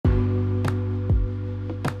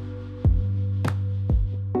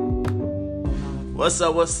What's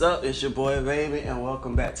up? It's your boy Baby, and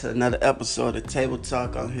welcome back to another episode of Table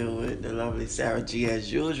Talk. I'm here with the lovely Sara G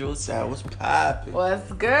as usual. Sarah, what's poppin'?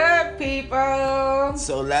 What's good, people?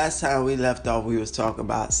 So last time we left off, we was talking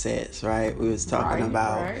about sex, right? We was talking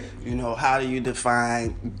about, how do you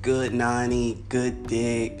define good nanny, good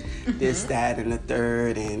dick, this, that, and the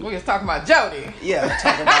third, and we was talking about Jody. Yeah,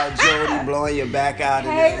 talking about Jody blowing your back out.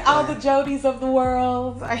 Hey, all the Jodys of the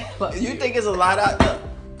world. I love you. Think it's a lot out there?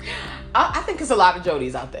 I think it's a lot of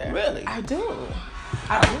Jodys out there. Really? I do.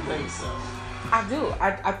 I don't think so. I do.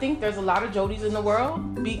 I think there's a lot of Jodys in the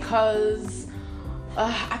world because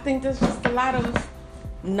I think there's just a lot of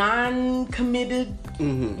non-committed,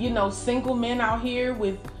 single men out here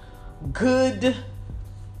with good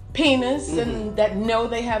penis and that know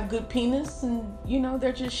they have good penis and,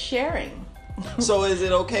 they're just sharing. So is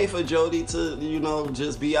it okay for Jody to,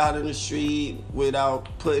 just be out in the street without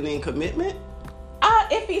putting in commitment?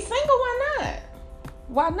 If he's single, why not?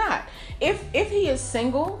 Why not? If he is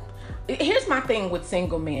single, here's my thing with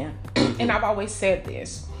single men, and I've always said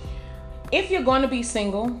this. If you're going to be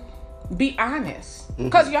single, be honest,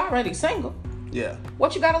 because you're already single. Yeah.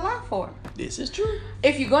 What you got to lie for? This is true.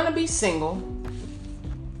 If you're going to be single,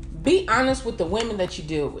 be honest with the women that you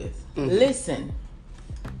deal with. Listen,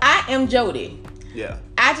 I am Jody. Yeah.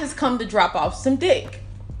 I just come to drop off some dick.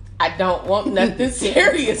 I don't want nothing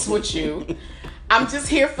serious with you. I'm just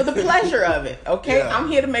here for the pleasure of it, okay? Yeah. I'm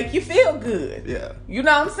here to make you feel good. Yeah. You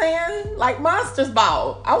know what I'm saying? Like Monsters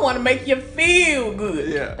Ball. I want to make you feel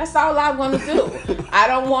good. Yeah. That's all I want to do. I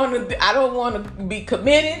don't want to be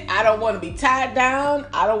committed. I don't want to be tied down.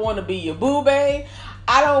 I don't want to be your boo-bae.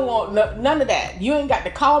 I don't want none of that. You ain't got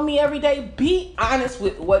to call me every day. Be honest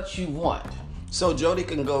with what you want. So Jody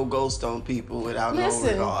can go ghost on people without no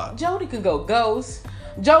regard. Jody can go ghost.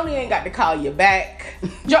 Jody ain't got to call you back.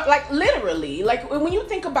 Like literally, like when you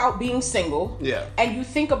think about being single, yeah, and you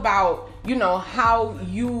think about how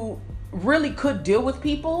you really could deal with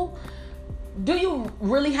people. Do you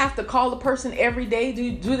really have to call the person every day?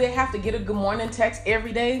 Do they have to get a good morning text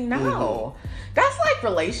every day? No, that's like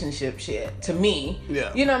relationship shit to me.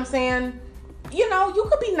 Yeah, you know what I'm saying? You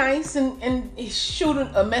could be nice and shoot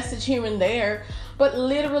a message here and there, but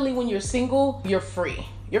literally when you're single, you're free.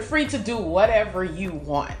 You're free to do whatever you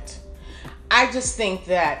want. I just think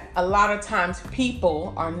that a lot of times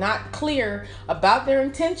people are not clear about their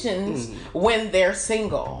intentions when they're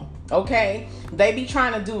single, okay? They be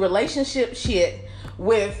trying to do relationship shit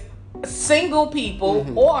with single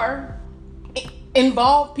people or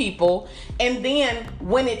involved people, and then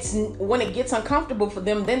when it gets uncomfortable for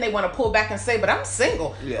them, then they want to pull back and say, but I'm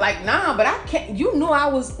single. Yeah. Like, nah, but I can't. You knew I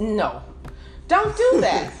was. No. Don't do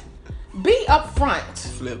that. Be upfront.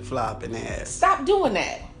 Flip-flopping ass. Stop doing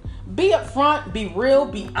that. Be upfront, be real,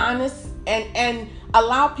 be honest, and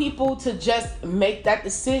allow people to just make that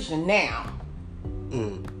decision now.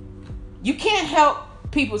 You can't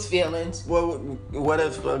help people's feelings. Well, what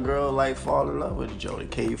if a girl fall in love with Jody?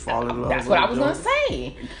 Can you fall in love That's with what I was Jody?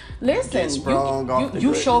 Gonna say. Listen,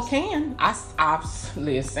 you sure can.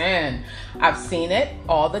 Listen. I've seen it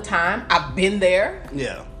all the time. I've been there.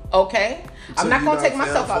 Yeah. Okay. So I'm not gonna take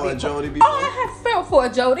myself out of it. I have fell for a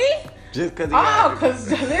Jody. Just because.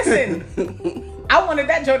 Because listen, I wanted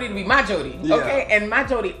that Jody to be my Jody. Okay, and my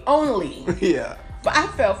Jody only. Yeah. But I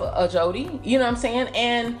fell for a Jody. You know what I'm saying?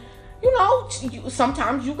 And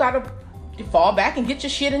sometimes you gotta fall back and get your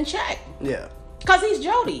shit in check. Yeah. Because he's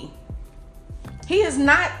Jody. He is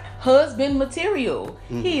not husband material.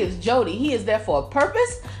 He is Jody. He is there for a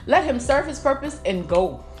purpose. Let him serve his purpose and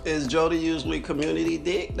go. Is Jody usually community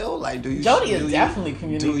dick though? Like, Jody is definitely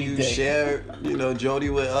community dick. Do you share, Jody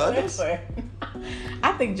with others?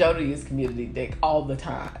 I think Jody is community dick all the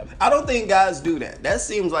time. I don't think guys do that. That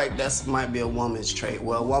seems like that might be a woman's trait.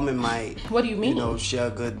 Well, a woman might. What do you mean? Share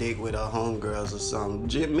good dick with her homegirls or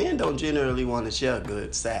something. Men don't generally want to share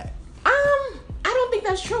good sack. I don't think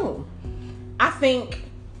that's true. I think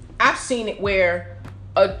I've seen it where,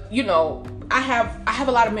 I have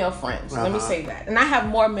a lot of male friends. Let me say that. And I have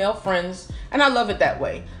more male friends, and I love it that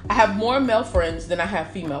way. I have more male friends than I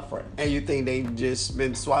have female friends. And you think they just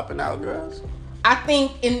been swapping out girls? I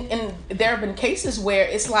think in there have been cases where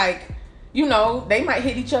it's like, they might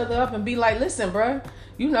hit each other up and be like, listen, bruh,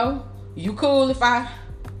 you cool if I,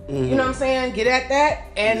 you know what I'm saying, get at that?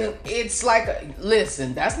 And it's like,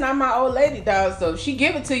 listen, that's not my old lady, dog. So if she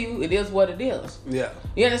give it to you, it is what it is. Yeah.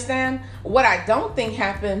 You understand? What I don't think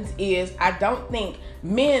happens is I don't think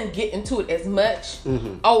men get into it as much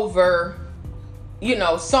over,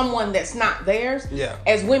 someone that's not theirs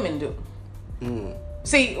as women do.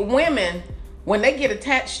 See, women, when they get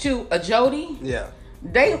attached to a Jody,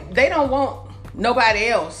 they don't want nobody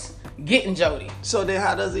else getting Jody. So then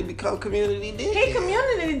how does he become community dick? He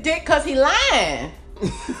community dick because he lying.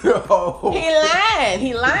 Oh.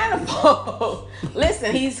 He lying for.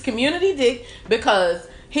 Listen, he's community dick because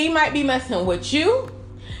he might be messing with you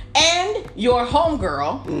and your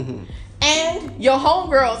homegirl and your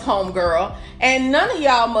homegirl's homegirl, and none of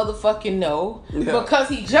y'all motherfucking know because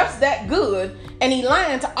he just that good and he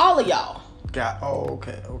lying to all of y'all.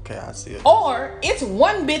 Okay, I see it. Or it's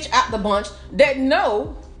one bitch out the bunch that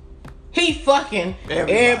know he fucking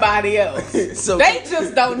everybody else. So they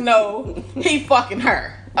just don't know he fucking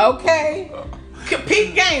her. Okay?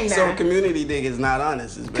 Peep game now. So community dick is not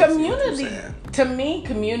honest. Is community, to me,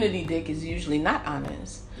 community dick is usually not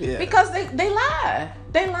honest. Yeah. Because they lie.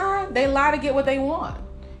 They lie to get what they want.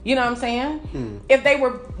 You know what I'm saying? If they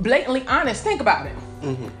were blatantly honest, think about it.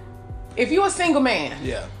 If you're a single man,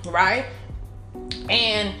 right?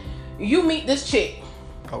 And you meet this chick.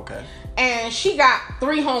 Okay. And she got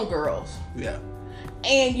 3 homegirls. Yeah.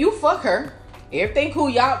 And you fuck her. Everything cool,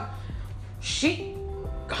 y'all.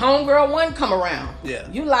 Homegirl 1 come around. Yeah.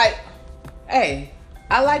 You like, hey,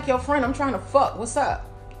 I like your friend. I'm trying to fuck. What's up?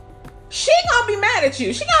 She gonna be mad at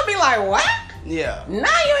you. She gonna be like, what? Yeah. Nah,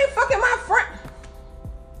 you ain't fucking my friend.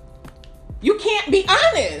 You can't be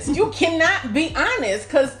honest. You cannot be honest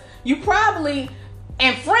because you probably,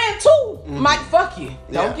 and friend too, might fuck you.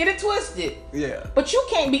 Don't get it twisted. Yeah. But you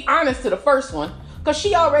can't be honest to the first one because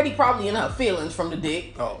she already probably in her feelings from the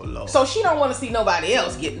dick. Oh, Lord. So she don't want to see nobody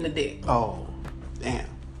else getting the dick. Oh, damn.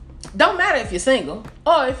 Don't matter if you're single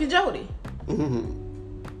or if you're Jody.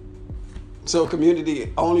 So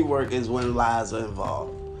community only work is when lies are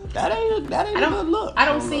involved. That ain't a good look. I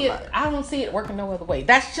don't see it working no other way.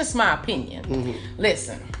 That's just my opinion.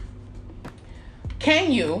 Listen,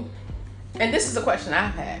 can you, and this is a question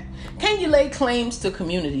I've had, can you lay claims to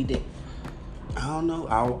community dick? I don't know.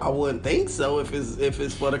 I wouldn't think so if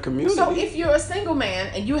it's for the community. So if you're a single man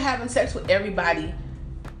and you're having sex with everybody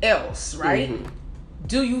else, right?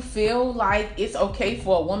 Do you feel like it's okay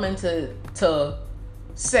for a woman to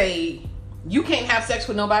say you can't have sex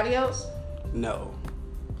with nobody else? No.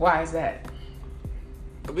 Why is that?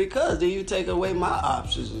 Because then you take away my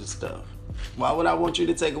options and stuff. Why would I want you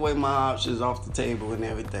to take away my options off the table and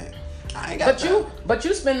everything? I ain't got that. But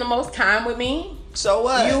you spend the most time with me. So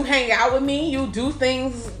what? You hang out with me. You do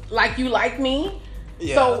things like you like me.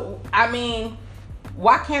 Yeah. So, I mean,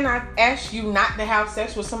 why can't I ask you not to have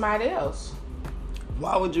sex with somebody else?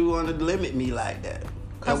 Why would you want to limit me like that?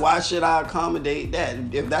 And why should I accommodate that?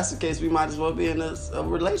 If that's the case, we might as well be in a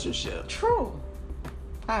relationship. True.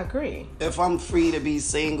 I agree. If I'm free to be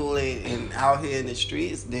single and out here in the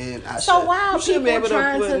streets, then I so should. Why are you shouldn't be able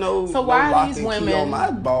to put no are these women on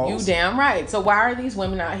my balls. You damn right. So why are these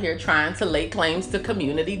women out here trying to lay claims to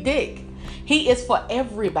community dick? He is for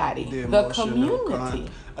everybody. The community.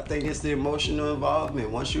 I think it's the emotional involvement.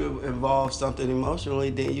 Once you involve something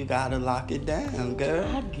emotionally, then you gotta lock it down, girl.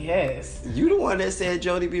 I guess. You the one that said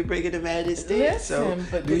Jody be bringing the magic stick. So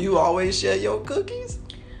do you always share your cookies?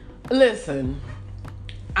 Listen,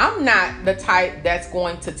 I'm not the type that's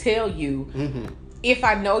going to tell you if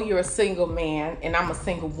I know you're a single man and I'm a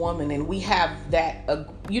single woman and we have that,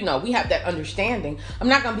 we have that understanding. I'm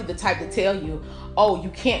not going to be the type to tell you, oh, you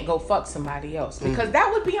can't go fuck somebody else, because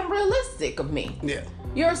that would be unrealistic of me. Yeah.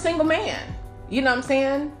 You're a single man. You know what I'm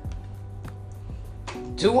saying?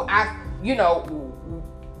 Do I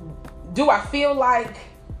feel like,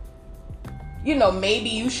 maybe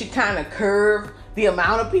you should kind of curve the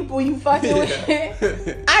amount of people you fucking with?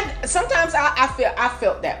 Sometimes I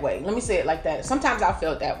felt that way. Let me say it like that. Sometimes I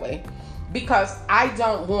felt that way because I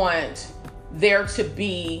don't want there to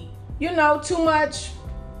be, too much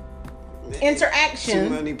interaction. Too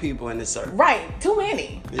many people in the circle. Right. Too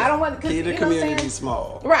many. Yeah. I don't want to keep the community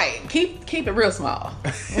small. Right. Keep it real small.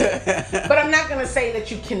 But I'm not gonna say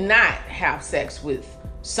that you cannot have sex with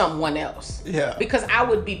someone else. Yeah. Because I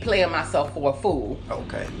would be playing myself for a fool.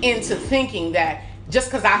 Okay. Into thinking that just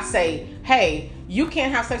because I say, hey, you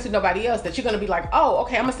can't have sex with nobody else, that you're gonna be like, oh,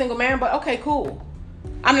 okay, I'm a single man, but okay, cool.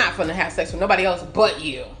 I'm not gonna have sex with nobody else but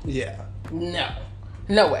you. Yeah.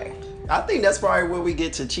 No way. I think that's probably where we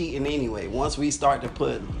get to cheating anyway. Once we start to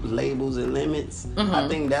put labels and limits, I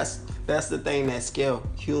think that's the thing that scare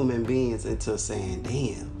human beings into saying,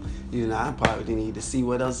 damn, I probably need to see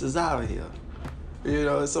what else is out here.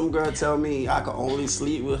 If some girl tell me I can only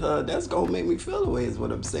sleep with her, that's gonna make me feel the way is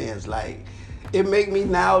what I'm saying. It's like, it make me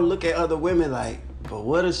now look at other women like, but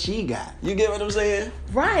what does she got? You get what I'm saying?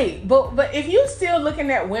 Right. But if you're still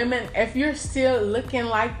looking at women, if you're still looking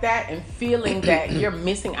like that and feeling that you're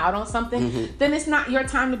missing out on something, then it's not your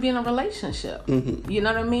time to be in a relationship. You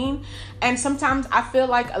know what I mean? And sometimes I feel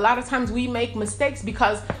like a lot of times we make mistakes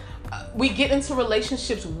because we get into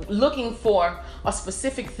relationships looking for a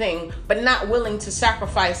specific thing, but not willing to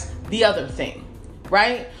sacrifice the other thing,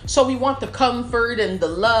 right? So we want the comfort and the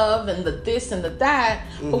love and the this and the that,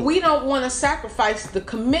 but we don't want to sacrifice the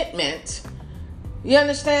commitment. You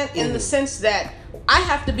understand? In the sense that I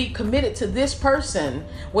have to be committed to this person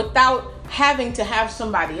without having to have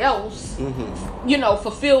somebody else,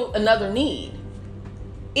 fulfill another need.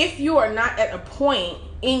 If you are not at a point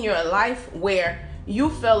in your life where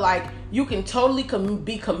you feel like you can totally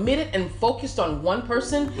be committed and focused on one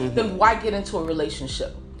person, then why get into a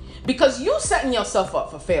relationship? Because you're setting yourself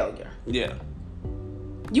up for failure. Yeah.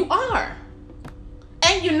 You are.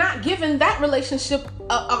 And you're not giving that relationship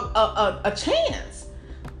a chance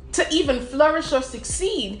to even flourish or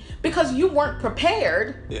succeed because you weren't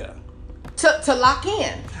prepared to lock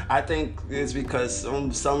in. I think it's because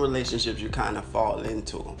some relationships you kind of fall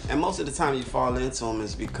into them. And most of the time you fall into them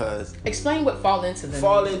is because... Explain what fall into them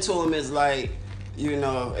Fall means. into them is like,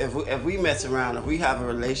 if we mess around, if we have a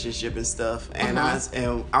relationship and stuff, and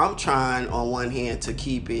I'm trying on one hand to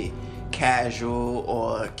keep it casual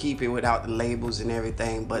or keep it without the labels and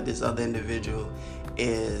everything, but this other individual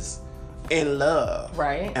is in love,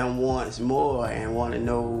 right, and wants more and want to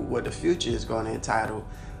know what the future is going to entitle.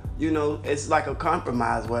 It's like a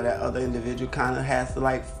compromise where that other individual kind of has to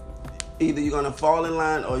like, either you're gonna fall in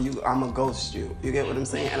line or I'm gonna ghost you. You get what I'm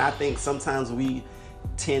saying? And I think sometimes we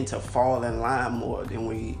tend to fall in line more than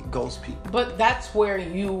we ghost people. But that's where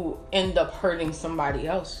you end up hurting somebody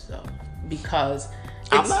else, though, because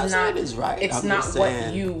I'm not saying it's right. It's not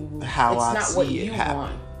what you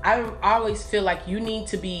want. I always feel like you need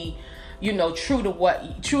to be, true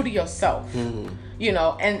to yourself.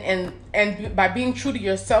 And by being true to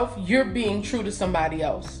yourself, you're being true to somebody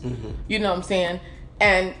else. You know what I'm saying?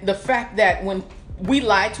 And the fact that when we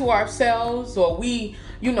lie to ourselves or we,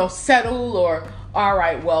 settle or, all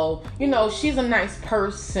right, well, she's a nice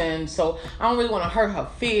person, so I don't really want to hurt her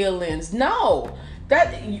feelings. No.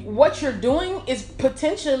 That what you're doing is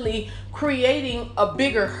potentially creating a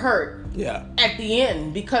bigger hurt at the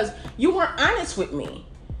end because you weren't honest with me.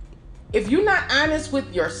 If you're not honest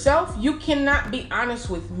with yourself, you cannot be honest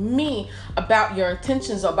with me about your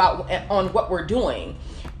intentions on what we're doing.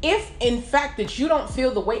 If in fact that you don't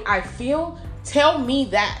feel the way I feel, tell me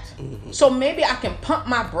that. So maybe I can pump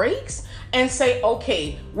my brakes and say,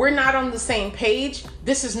 okay, we're not on the same page.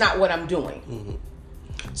 This is not what I'm doing.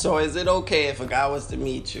 So is it okay if a guy was to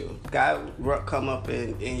meet you, guy come up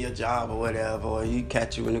in your job or whatever, or he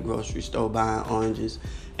catch you in the grocery store buying oranges,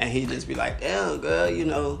 and he just be like, damn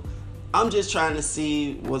girl, I'm just trying to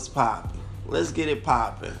see what's popping. Let's get it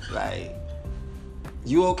popping. Like,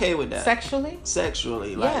 you okay with that?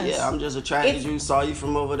 Sexually. Like, yes. Yeah, I'm just attracted to you, saw you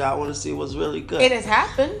from over there, I want to see what's really good. It has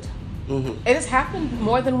happened. It has happened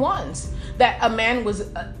more than once that a man was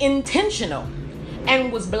intentional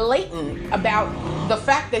and was blatant about the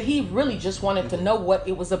fact that he really just wanted to know what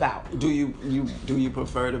it was about. Do you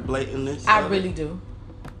prefer the blatantness? I really do.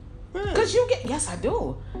 Really? Yes, I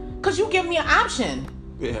do. Because you give me an option.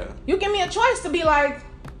 Yeah. You give me a choice to be like,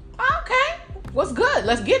 okay, what's good?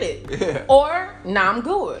 Let's get it. Yeah. Or, nah, I'm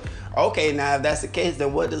good. Okay, now if that's the case,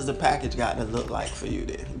 then what does the package got to look like for you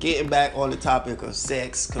then? Getting back on the topic of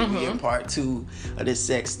sex, because we in part 2 of this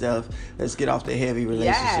sex stuff. Let's get off the heavy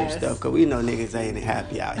relationship stuff, because we know niggas ain't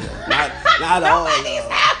happy out here. Not all of them.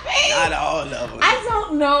 Happy. Not all of them. I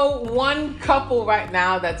don't know one couple right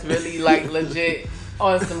now that's really like legit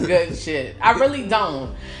on some good shit. I really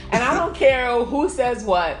don't. And I don't care who says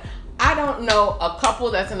what. I don't know a couple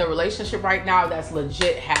that's in a relationship right now that's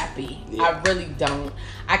legit happy. Yeah. I really don't.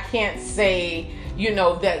 I can't say,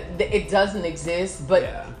 that it doesn't exist,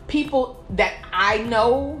 but people that I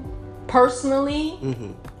know personally,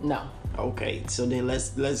 no. Okay, so then let's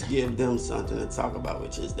give them something to talk about,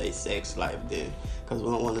 which is their sex life then, because we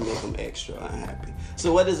don't want to make them extra unhappy.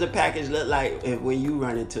 So what does the package look like when you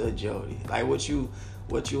run into a Jody? Like what you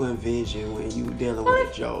envision when you dealing with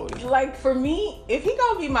a Jody? Like for me, if he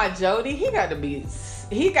gonna be my Jody, he got to be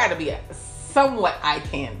somewhat eye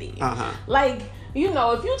candy. Like,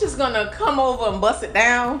 if you just gonna come over and bust it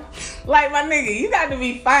down, like my nigga, you got to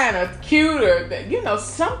be fine or cute or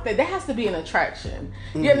something. There has to be an attraction.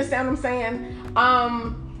 You understand what I'm saying?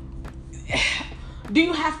 Do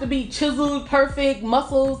you have to be chiseled, perfect,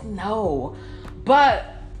 muscles? No,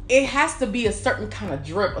 but it has to be a certain kind of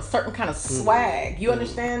drip, a certain kind of swag. You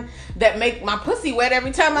understand? That make my pussy wet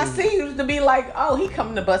every time I see you, to be like, oh, he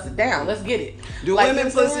coming to bust it down. Let's get it. Do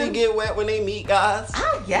women pussy get wet when they meet guys?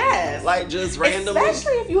 Oh, yes. Like just randomly?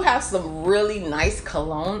 Especially if you have some really nice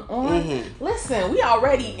cologne on. Listen, we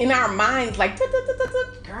already in our minds like,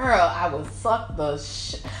 girl, I would suck the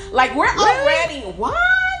shit. Like we're already, what?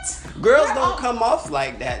 Girls don't come off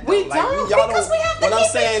like that, though. We like, don't, y'all because don't, we have to what I'm keep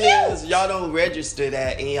it saying cute. is, y'all don't register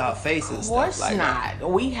that in y'all face and stuff like Of course that. not.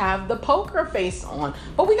 We have the poker face on,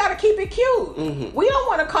 but we got to keep it cute. Mm-hmm. We don't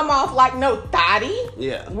want to come off like no thotty.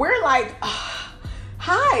 Yeah. We're like,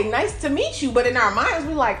 hi, nice to meet you. But in our minds,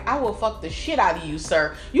 we're like, I will fuck the shit out of you,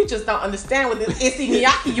 sir. You just don't understand what this issy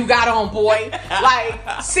miyaki you got on, boy.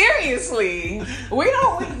 Like, seriously.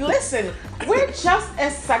 Listen, we're just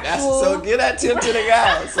as sexual. So get that tip to the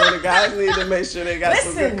guys. So the guys need to make sure they got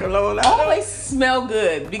some good cologne out there. Always smell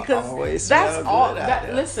good, because Always that's smell all. good out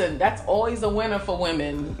there. Listen, that's always a winner for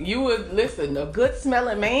women. You would listen, a good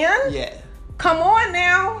smelling man. Yeah. Come on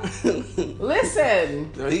now.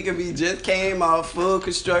 Listen. So he could be just came off full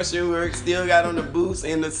construction work, still got on the boots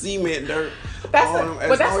and the cement dirt. But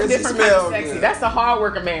that's a different kind of sexy. Good. That's the hard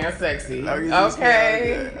worker man sexy.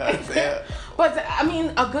 Okay. But I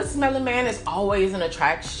mean, a good smelling man is always an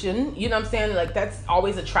attraction. You know what I'm saying? Like, that's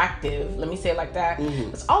always attractive. Let me say it like that. Mm-hmm.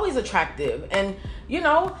 It's always attractive. And, you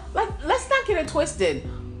know, like, let's not get it twisted.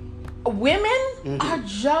 Women are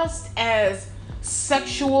just as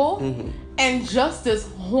sexual and just as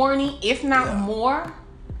horny, if not more,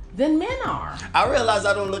 than men are. I realize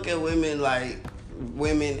I don't look at women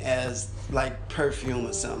as like perfume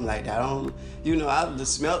or something like that. I don't, I've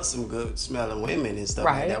just smelled some good smelling women and stuff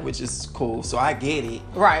like that, which is cool. So I get it.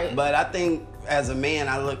 Right. But I think as a man,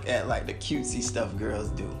 I look at like the cutesy stuff girls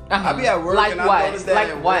do. Uh-huh. I be at work like and what? I noticed that like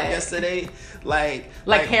at what? work yesterday. Like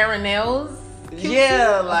hair and nails? Cute,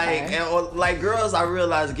 yeah, cute? or like girls I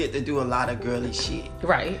realize get to do a lot of girly shit.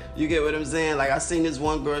 Right. You get what I'm saying? Like I seen this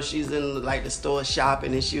one girl, she's in like the store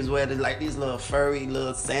shopping and she was wearing like these little furry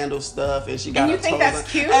little sandal stuff and she got and you her think toes that's on.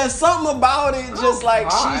 cute? And something about it just God.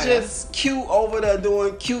 she's just cute over there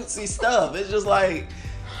doing cutesy stuff. It's just like,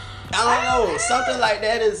 I don't know, something like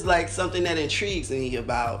that is like something that intrigues me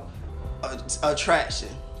about attraction.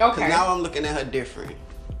 Okay. 'Cause now I'm looking at her different.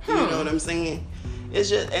 You know what I'm saying? It's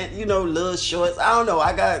just, and little shorts. I don't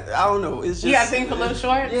know. It's just. You got a thing for little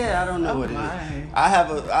shorts? Yeah, I don't know Oh what it my. is. I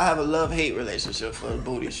have a love-hate relationship for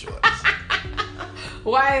booty shorts.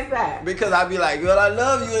 Why is that? Because I be like, girl, I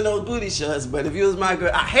love you in those booty shorts, but if you was my girl,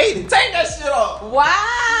 I hate it. Take that shit off.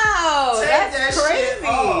 Wow, Take that's that crazy. shit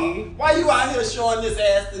off. Why you out here showing this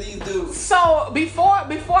ass to these dudes? So before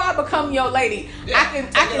I become your lady, Yeah, I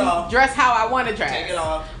can dress how I want to dress. Take it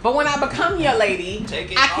off. But when I become your lady,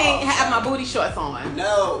 Take it I can't off. have my booty shorts on.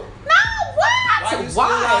 No. No, what? Why you still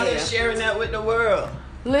out here sharing that with the world?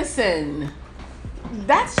 Listen,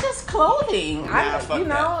 that's just clothing. Fuck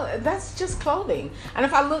That's just clothing. And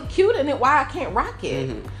if I look cute in it, why I can't rock it?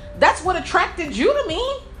 Mm-hmm. That's what attracted you to me.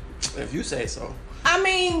 If you say so. I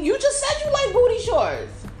mean, you just said you like booty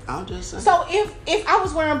shorts. I'm just saying. So if I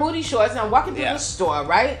was wearing booty shorts and I'm walking through Yeah. the store,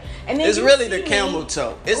 right? And then It's you really see the me, camel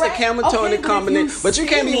toe. It's right? the camel toe and Okay, the but if combination. you But you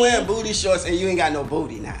can't see be me- wearing booty shorts and you ain't got no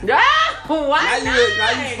booty now. Ah, why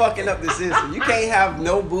Now you fucking up the system. You can't have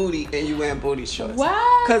no booty and you wearing booty shorts.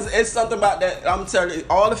 What? Cause it's something about that. I'm telling you,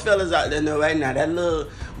 all the fellas out there know right now that little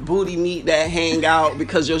booty meat that hang out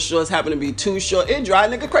because your shorts happen to be too short. It drive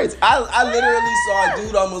nigga crazy. I literally saw a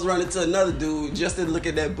dude almost run into another dude just to look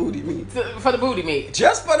at that booty meat. For the booty meat.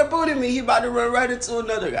 Just for the booty meat, he about to run right into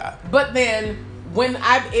another guy. But then when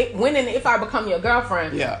and if I become your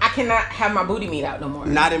girlfriend, Yeah. I cannot have my booty meat out no more.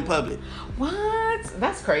 Not in public. What?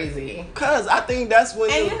 That's crazy. Cause I think that's when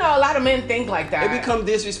And a lot of men think like that. it become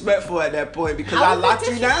disrespectful at that point because How I was it locked you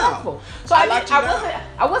down. disrespectful? So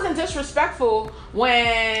I wasn't disrespectful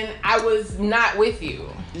when I was not with you.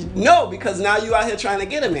 No, because now you out here trying to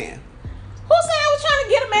get a man. Who said I was trying to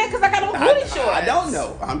get a man because I got on booty shorts? I don't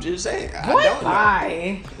know. I'm just saying. I What? don't know.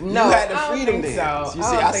 Why? No, You had the I don't freedom think then. so. You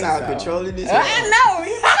see, I sound controlling this.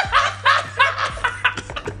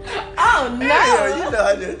 Oh no! Hell, you know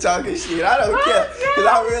I'm just talking shit. I don't care. Because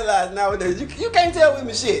I realize nowadays you can't tell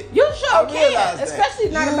women shit. You sure I realize can't, that. especially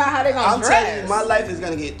not about how they gonna I'm dress. telling you, my life is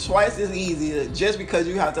gonna get twice as easy just because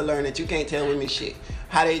you have to learn that you can't tell women shit.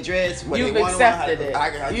 How they dress, what You've they want, accepted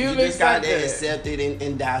it. You just got to accept it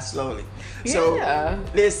and die slowly. So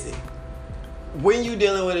listen, when you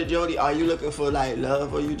dealing with a Jody, are you looking for like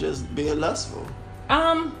love or you just being lustful?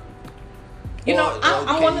 I'm can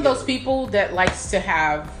one you of those get- people that likes to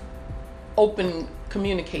have open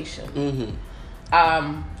communication.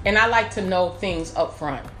 Mm-hmm. And I like to know things up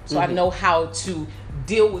front. So I know how to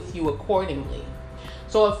deal with you accordingly.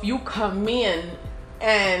 So if you come in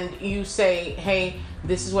and you say, hey,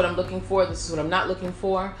 this is what I'm looking for, this is what I'm not looking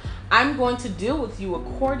for, I'm going to deal with you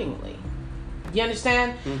accordingly. You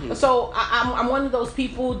understand? Mm-hmm. So I'm one of those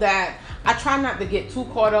people that I try not to get too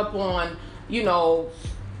caught up on,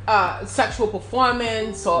 sexual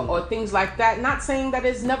performance or things like that. Not saying that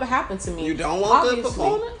it's never happened to me. You don't want good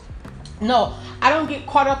performance? No, I don't get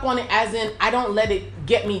caught up on it, as in I don't let it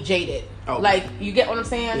get me jaded. Okay. Like, you get what I'm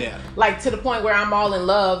saying? Yeah. Like, to the point where I'm all in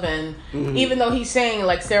love, and even though he's saying,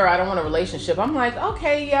 like, Sarah, I don't want a relationship, I'm like,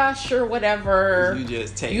 okay, yeah, sure, whatever. You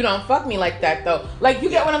just take. You don't fuck me like that, though. Like, you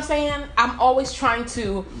get what I'm saying? I'm always trying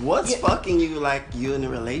to. What's fucking you like you in a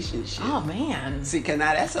relationship? Oh, man. See,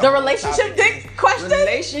 that's the relationship dick question?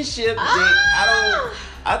 Relationship dick.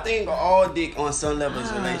 I think all dick on some level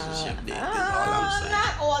is relationship dick. That's all I'm saying.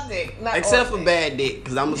 Not all dick. Except for bad dick,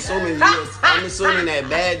 because I'm assuming that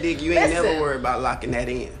bad dick, you ain't never worried about locking that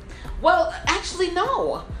in. Well, actually,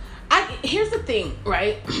 no. Here's the thing,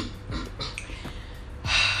 right?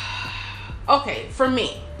 Okay, for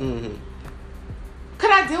me,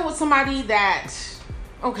 could I deal with somebody that?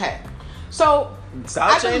 Okay, so.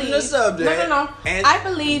 Stop changing the subject. No. I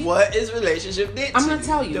believe. What is relationship dick? I'm gonna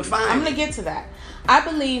tell you. Define. I'm gonna get to that. I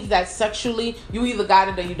believe that sexually, you either got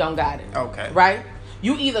it or you don't got it. Okay. Right?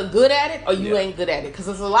 You either good at it or you ain't good at it. Because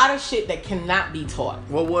there's a lot of shit that cannot be taught.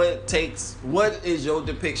 Well, what is your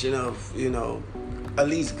depiction of, at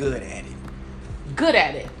least good at it? Good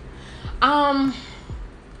at it.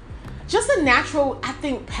 Just a natural, I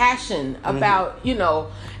think, passion about,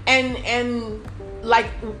 and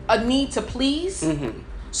like a need to please.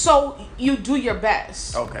 So you do your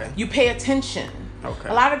best. Okay. You pay attention. Okay.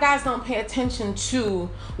 A lot of guys don't pay attention to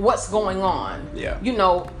what's going on. Yeah.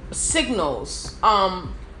 Signals.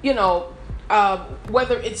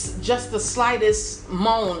 Whether it's just the slightest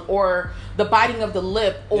moan or the biting of the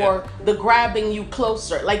lip or the grabbing you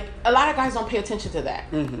closer. Like, a lot of guys don't pay attention to that.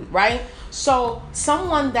 Right? So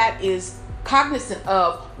someone that is cognizant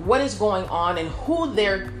of what is going on and who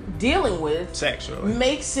they're dealing with sexually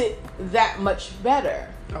makes it that much better.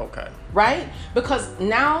 Okay. Right? Because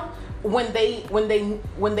now when they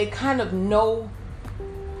kind of know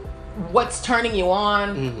what's turning you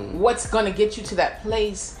on, what's going to get you to that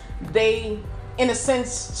place, they in a sense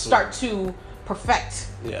start to perfect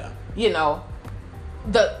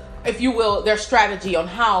if you will, their strategy on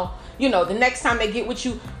how the next time they get with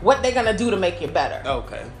you, what they're gonna do to make it better.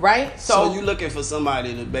 Okay. Right? So you're looking for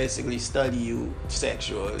somebody to basically study you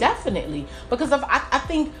sexually. Definitely. Because I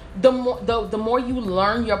think the more you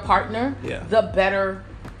learn your partner, the better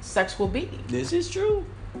sex will be. This is true.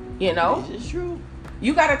 This is true.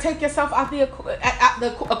 You got to take yourself out the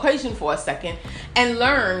equation for a second and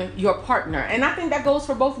learn your partner. And I think that goes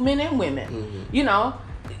for both men and women.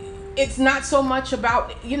 It's not so much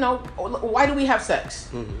about, why do we have sex?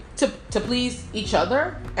 To please each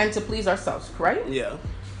other and to please ourselves, correct? Yeah.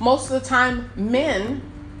 Most of the time, men,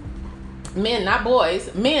 not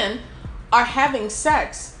boys, men are having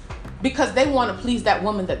sex because they want to please that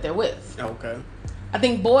woman that they're with. Okay. I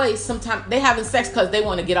think boys sometimes they having sex because they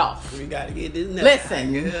want to get off. We got to get this nut.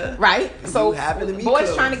 Listen, right? So boys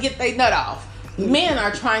close. Trying to get their nut off. Men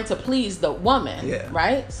are trying to please the woman,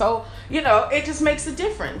 right? So it just makes a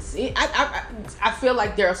difference. I feel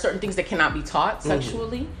like there are certain things that cannot be taught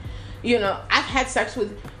sexually. I've had sex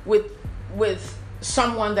with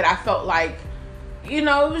someone that I felt like, it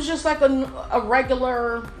was just like a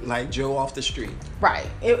regular, like Joe off the street, right?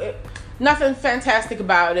 Nothing fantastic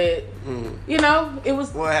about it. It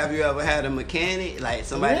was. Well, have you ever had a mechanic, like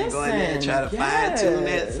somebody go in there and try to fine tune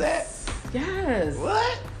that sex? Yes.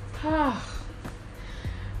 What?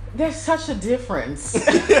 There's such a difference.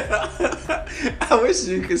 I wish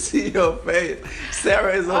you could see your face.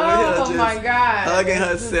 Sarah is over here just hugging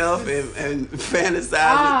herself and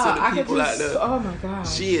fantasizing to the people out there. Oh my God.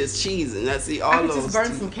 She is cheesing. I see all I those. I just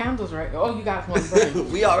burn some candles right now. Oh, you got one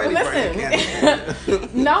burn. We already burned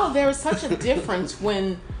candles. No, there is such a difference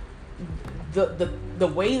when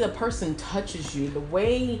the way the person touches you, the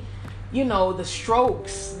way the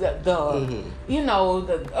strokes, the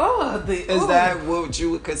Is that what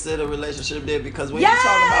you would consider a relationship there? Because when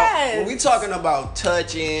we talking about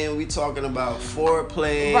touching, we talking about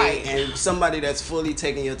foreplay, right, and somebody that's fully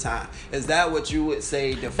taking your time. Is that what you would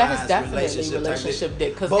say defines that is definitely relationship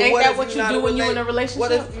dick? Because ain't what that what you do when you're in a relationship?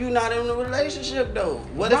 What if you're not in a relationship though?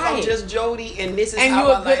 What if I'm just Jody and this is and how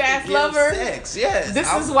you I a good like ass to give lover? Sex? Yes.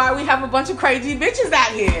 This is why we have a bunch of crazy bitches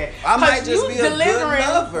out here. I might just be a good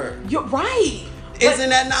lover. You're right. Isn't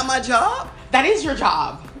that not my job? That is your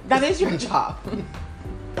job. That is your job.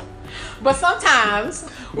 But sometimes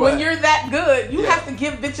when you're that good, you have to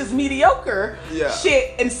give bitches mediocre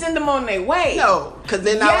shit and send them on their way. No, because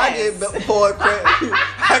then now I get poor credit.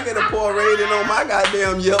 I get a poor rating on my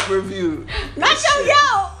goddamn Yelp review. Not your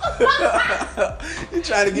Yelp. You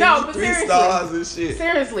trying to give me 3 stars and shit.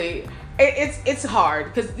 Seriously. It's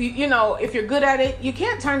hard because if you're good at it, you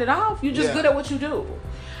can't turn it off. You're just good at what you do.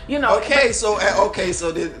 You know. Okay, so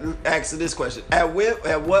answer this question. At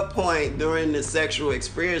what point during the sexual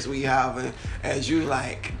experience we having, as you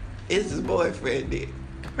like, is his boyfriend dick?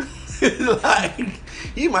 Like,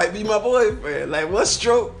 he might be my boyfriend. Like, what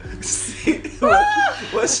stroke?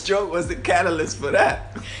 what stroke was the catalyst for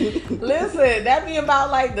that? Listen, that be about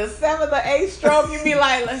like the 7th or 8th stroke. You be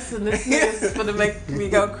like, listen, this is gonna make me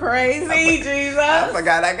go crazy, Jesus. I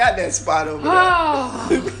forgot I got that spot over there. Oh.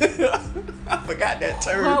 I forgot that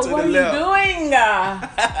turn to what the left. What are you doing?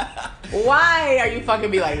 Why are you fucking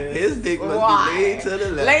be like this? His dick must be laid to the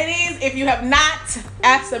left. Ladies, if you have not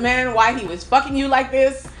asked a man why he was fucking you like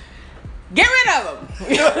this, get rid of him.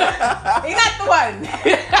 He not the one.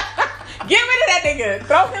 Get rid of that nigga.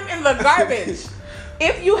 Throw him in the garbage.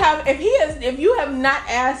 If you have not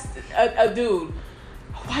asked a dude,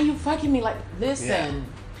 why you fucking me like, listen.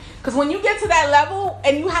 Because when you get to that level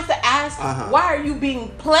and you have to ask, why are you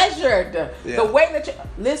being pleasured? The way that you...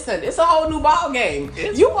 Listen, it's a whole new ball game.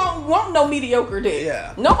 You won't want no mediocre dick.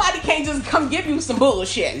 Yeah. Nobody can't just come give you some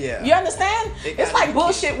bullshit. Yeah. You understand? It's like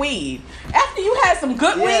bullshit weed. After you had some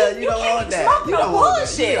good weed, you don't can't want that. smoke You no don't want that.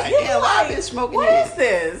 bullshit. Like, You be like, I've been smoking what this. is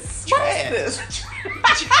this? Trash. What is this?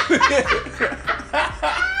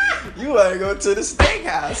 You want to go to the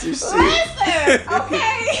steakhouse, you see. Listen,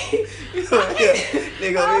 okay.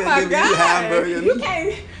 They gonna give you hamburger. You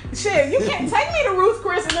can't take me to Ruth's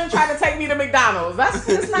Chris and then try to take me to McDonald's.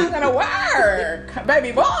 It's not gonna work,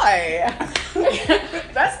 baby boy.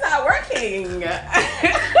 That's not working.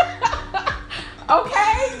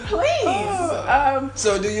 Okay, please.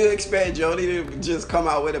 So do you expect Jody to just come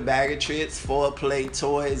out with a bag of tricks, foreplay,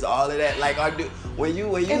 toys, all of that? Like, if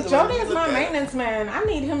Jody is my maintenance man, I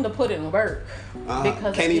need him to put in work.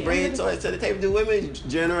 Because can he bring toys to the table? Do women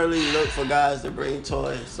generally look for guys to bring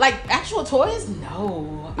toys? Like actual toys?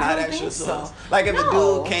 No, not actual toys. So. Like if a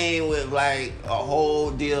dude came with like a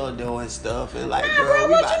whole dildo and stuff, and like, bro,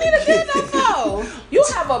 what you need a dildo for? You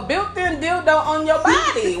have a built-in dildo on your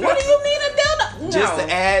body. What do you need a dildo? No. Just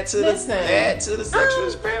to add to the sexual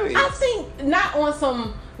experience. I think not on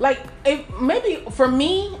some like maybe for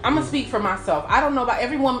me. I'm gonna speak for myself. I don't know about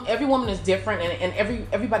every woman. Every woman is different, and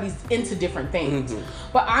everybody's into different things.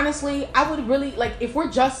 But honestly, I would really like if we're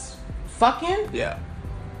just fucking. Yeah.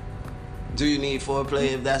 Do you need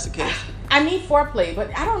foreplay if that's the case? I need foreplay,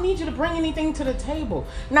 but I don't need you to bring anything to the table.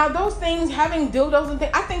 Now, those things, having dildos and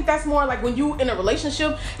things, I think that's more like when you in a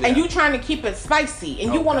relationship and you trying to keep it spicy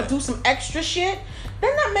and you want to do some extra shit.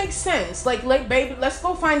 Then that makes sense. Like, baby, let's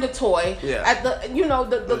go find a toy at the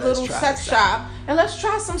the little sex shop and let's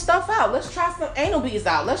try some stuff out. Let's try some anal beads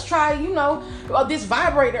out. Let's try, this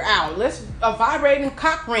vibrator out. Let's a vibrating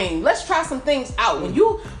cock ring. Let's try some things out.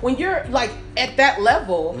 When you're like at that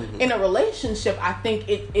level in a relationship, I think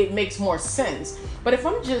it makes more sense. But if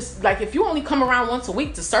I'm just like, if you only come around once a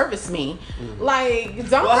week to service me, like,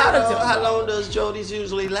 don't. Well, how long does Jodies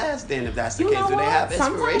usually last then? If that's the case, do they have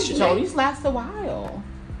inspiration? Sometimes Jodies last a while,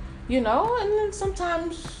 and then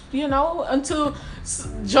sometimes, until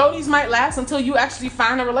Jodies might last until you actually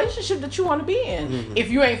find a relationship that you want to be in.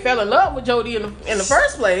 If you ain't fell in love with Jody in the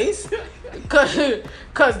first place, cause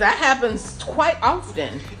that happens quite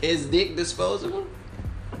often. Is dick disposable?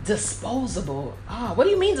 Disposable. What do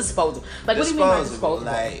you mean disposable? Like, what do you mean by disposable?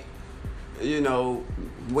 Like,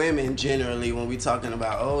 women generally, when we talking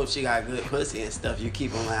about, she got good pussy and stuff, you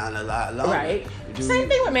keep them around a lot longer. Right. Same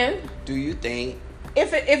thing with men. Do you think?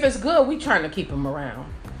 If it's good, we trying to keep him around.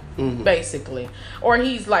 Basically. Or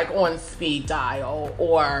he's like on speed dial,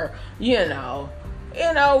 or, when, and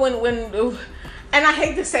I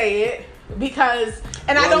hate to say it because,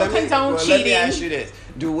 and I don't condone cheating. Let me ask you this.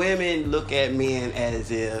 Do women look at men as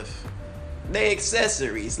if they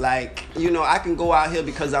accessories? Like, I can go out here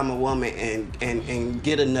because I'm a woman and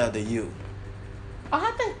get another you.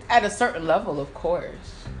 I think at a certain level, of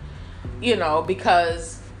course.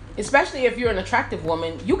 Because especially if you're an attractive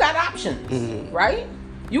woman, you got options, right?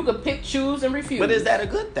 You could pick, choose, and refuse. But is that a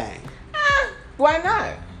good thing? Why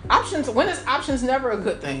not? Options. When is options never a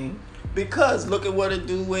good thing? Because look at what it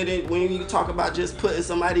do with it when you talk about just putting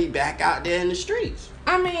somebody back out there in the streets.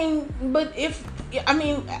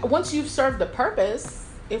 Once you've served the purpose,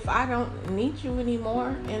 if I don't need you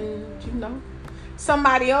anymore and,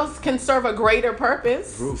 somebody else can serve a greater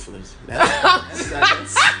purpose. Ruthless. That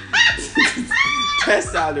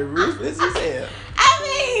sounded ruthless as hell.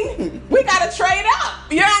 We gotta trade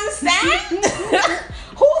up. You understand?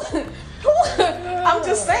 I'm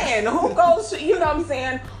just saying, who goes, who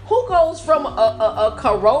goes from a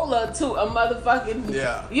Corolla to a motherfucking,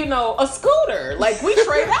 a scooter? Like, we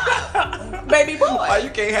trade up, baby boy. Oh,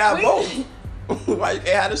 you can't have both. Why you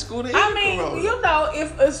can't have a scooter? I mean,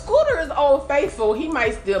 if a scooter is Old Faithful, he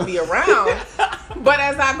might still be around. But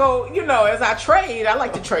as I go, as I trade, I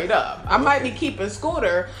like to trade up. I might be keeping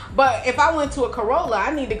scooter, but if I went to a Corolla,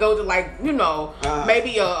 I need to go to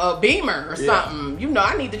maybe a Beamer or something.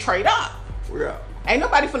 I need to trade up. Yeah. Ain't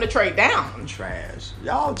nobody finna trade down. Trash.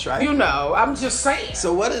 Y'all trash. I'm just saying.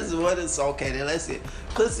 So what is okay, then let's see.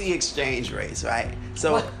 Pussy exchange rates, right?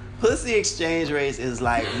 So What? Pussy exchange rates is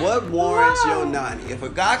like what warrants your nanny. If a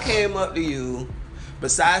guy came up to you,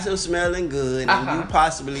 besides him smelling good, and you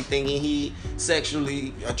possibly thinking he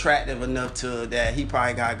sexually attractive enough to that he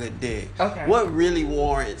probably got good dick. Okay. What really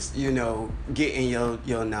warrants, getting your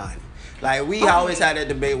nanny? Like, we always had that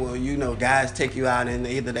debate where, guys take you out and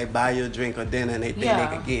either they buy you a drink or dinner and they think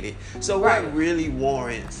they could get it. So what really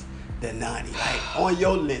warrants the nanny? Like, on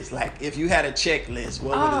your list, like, if you had a checklist,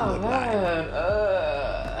 what would it look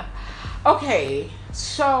like? Okay,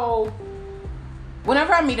 so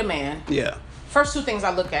whenever I meet a man, first two things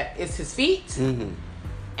I look at is his feet and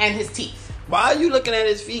his teeth. Why are you looking at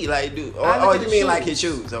his feet? Like, you mean like his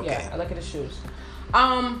shoes? Okay. Yeah, I look at his shoes.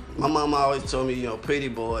 My mom always told me, pretty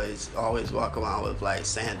boys always walk around with like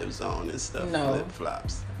sandals on and stuff, flip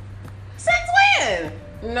flops. Since when?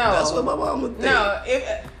 No. That's what my mom would think. No,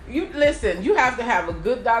 if you listen, you have to have a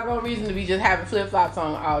good doggone reason to be just having flip flops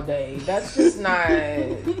on all day. That's just not.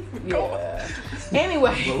 Yeah.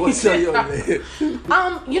 Anyway. But what's on your list?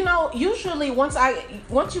 Usually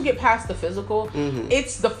once you get past the physical,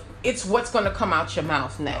 it's what's gonna come out your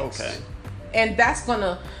mouth next. Okay. And that's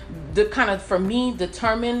gonna for me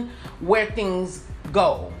determine where things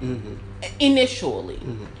go initially,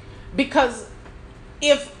 because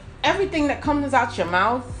if everything that comes out your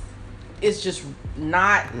mouth is just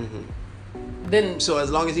not, then so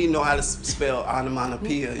as long as you know how to spell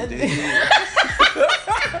onomatopoeia,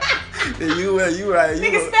 then you right.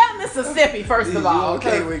 Nigga, spell Mississippi first of all. You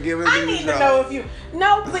okay with giving me I need to know if you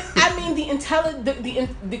but I mean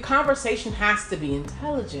the conversation has to be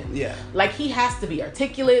intelligent. Yeah. Like he has to be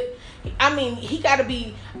articulate. I mean he got to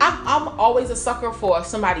be. I'm always a sucker for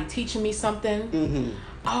somebody teaching me something.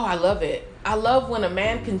 Oh, I love it. I love when a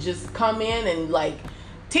man can just come in and like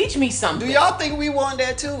teach me something. Do y'all think we want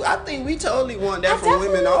that too? I think we totally want that from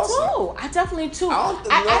women also. I definitely too.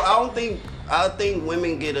 I think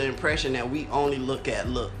women get an impression that we only look at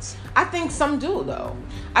looks. I think some do though.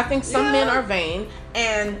 I think some men are vain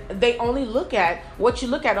and they only look at what you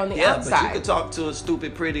look at on the outside. But you could talk to a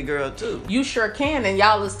stupid pretty girl too. You sure can, and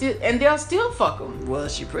they'll still fuck them. Well,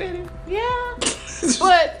 she pretty. Yeah,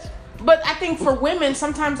 but I think for women,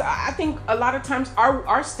 sometimes I think a lot of times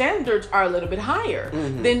our standards are a little bit higher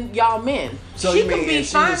than y'all men. So she can be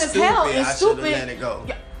fine as hell and stupid. Let it go.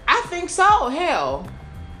 I think so. Hell,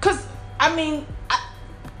 because I mean.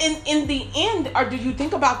 In the end, or do you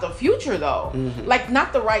think about the future though? Like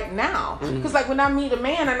not the right now. Because like when I meet a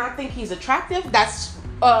man and I think he's attractive, that's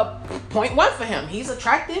point one for him. He's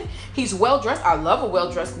attractive. He's well dressed. I love a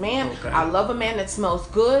well dressed man. Okay. I love a man that smells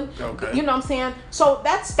good. Okay. You know what I'm saying? So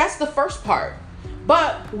that's the first part.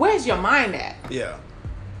 But where's your mind at? Yeah.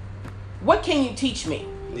 What can you teach me?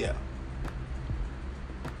 Yeah.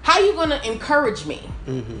 How you gonna encourage me?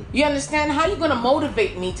 You understand? How you gonna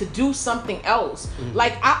motivate me to do something else?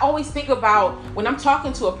 Like I always think about when I'm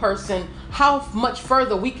talking to a person, how much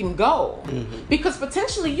further we can go, because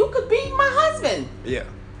potentially you could be my husband. Yeah.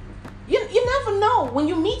 You never know. When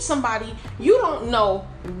you meet somebody, you don't know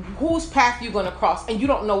whose path you're gonna cross, and you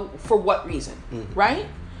don't know for what reason, right?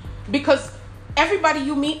 Because everybody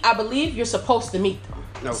you meet, I believe you're supposed to meet them.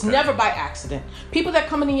 Okay. It's never by accident. People that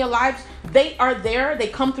come in your lives, they are there. They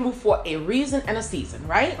come through for a reason and a season,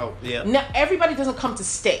 right? Oh, yeah. Now, everybody doesn't come to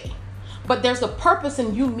stay. But there's a purpose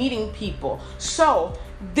in you meeting people. So,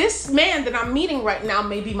 this man that I'm meeting right now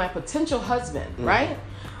may be my potential husband, right?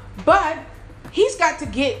 But he's got to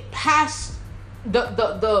get past the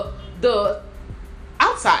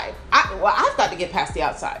outside. I've got to get past the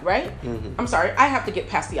outside, right? I'm sorry, I have to get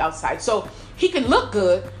past the outside. So he can look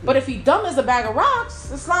good, but if he dumb as a bag of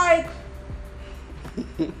rocks, it's like,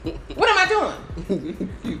 what am I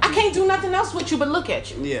doing? I can't do nothing else with you but look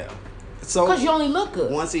at you. Yeah. So because you only look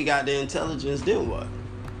good. Once he got the intelligence, then what?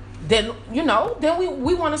 Then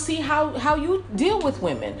we want to see how you deal with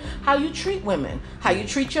women, how you treat women, how you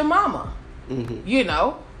treat your mama.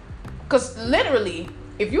 Because literally,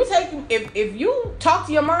 if you talk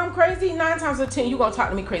to your mom crazy, 9 times out of 10 you're gonna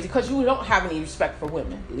talk to me crazy because you don't have any respect for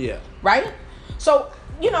women. Yeah. Right? So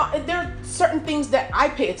there are certain things that I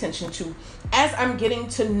pay attention to as I'm getting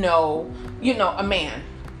to know a man.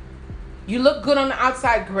 You look good on the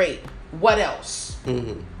outside, great. What else?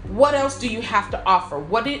 What else do you have to offer?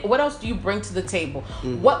 What else do you bring to the table?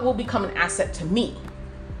 What will become an asset to me?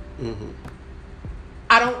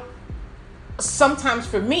 I don't. Sometimes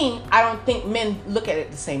for me, I don't think men look at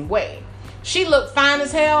it the same way. She looked fine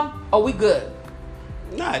as hell. Oh, we good.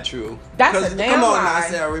 Not true. That's a damn come on lie. now,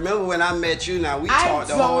 Sarah. Remember when I met you? Now we talked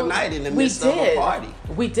the whole night in the midst of a party.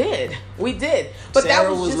 We did. But Sarah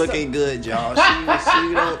that was looking good, y'all.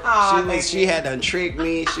 She had done tricked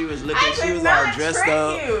me. She was looking. She was all dressed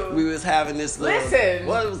up. We was having this little. It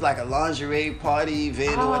was like a lingerie party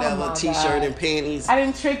event or whatever. T-shirt and panties. I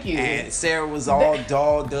didn't trick you. And Sarah was all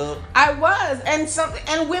dolled up. I was,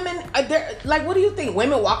 and women, like, what do you think?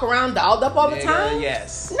 Women walk around dolled up all the time?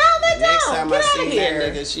 Yes. No, they don't. Next time Get I out seen of here.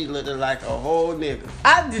 that nigga, she looked like a whole nigga.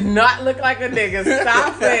 I did not look like a nigga.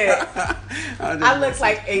 Stop it. I look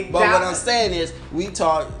like a. But what I'm saying is, we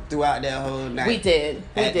talked throughout that whole night. We did.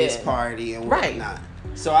 This party and whatnot.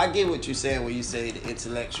 So I get what you're saying when you say the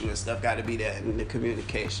intellectual and stuff got to be there in the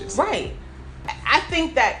communication. Right. I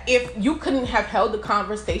think that if you couldn't have held the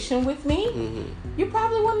conversation with me, you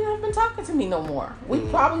probably wouldn't have been talking to me no more. We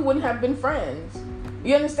probably wouldn't have been friends.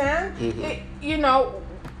 You understand? You know,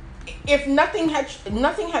 if nothing had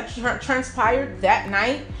transpired that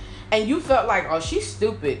night, and you felt like, oh, she's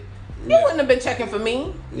stupid, you wouldn't have been checking for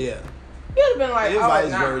me. Yeah. You'd have been like, and vice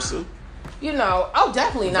versa. You know,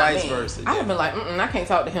 definitely not vice me. Versa, I'd have been like, I can't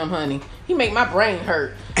talk to him, honey. He make my brain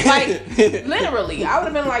hurt. Like, literally. I would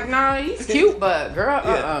have been like, nah, he's cute, but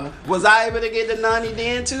girl, Was I able to get the nanny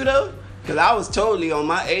then too, though? Because I was totally on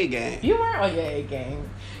my A game. You were on your A game.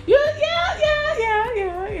 Yeah.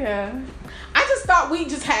 I just thought we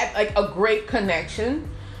just had, like, a great connection.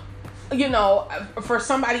 You know, for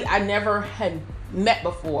somebody I never had met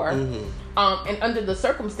before. And under the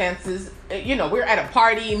circumstances, you know, we're at a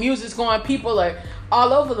party, music's going, people are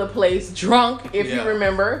all over the place, drunk, if you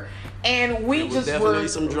remember, and we just were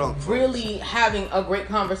some drunk really having a great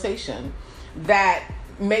conversation that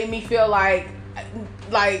made me feel like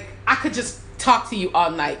I could just talk to you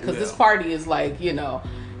all night, because this party is like, you know,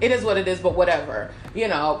 it is what it is, but whatever, you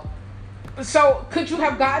know. So, could you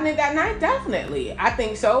have gotten it that night? Definitely. I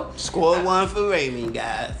think so. Score one for Raymond,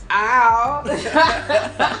 guys. Ow.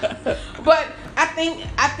 But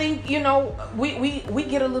I think, you know, we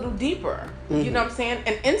get a little deeper. You know what I'm saying?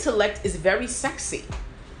 And intellect is very sexy.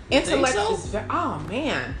 Intellect is oh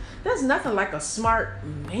man. There's nothing like a smart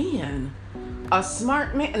man. A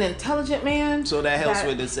smart man, an intelligent man. So that helps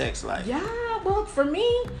with the sex life. Yeah, well, for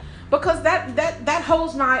me, because that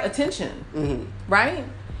holds my attention. Right?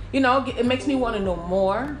 You know, it makes me want to know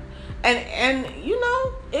more, and you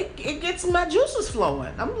know, it gets my juices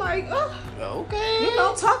flowing. I'm like, oh, okay. You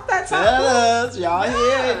know, talk that talk. Tell us, y'all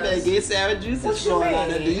hear it? They get Sara juices flowing on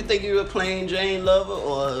there. Do you think you're a plain Jane lover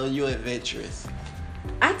or are you adventurous?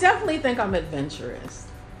 I definitely think I'm adventurous.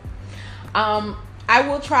 I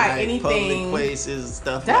will try like anything. Public places,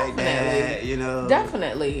 stuff definitely. Like that, you know.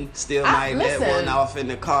 Definitely. Still might let one off in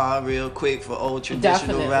the car real quick for old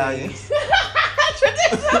traditional values.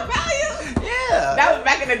 Traditional values? Yeah. That was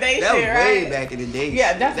back in the day shit, right? That was way back in the day.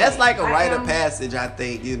 Yeah, definitely. That's like a rite of passage, I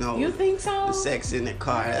think, you know. You think so? The sex in the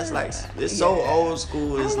car. That's like, it's so old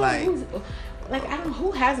school. It's like I don't know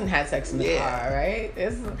who hasn't had sex in the car, right?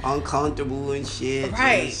 It's uncomfortable and shit.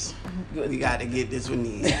 Right. We got to get this one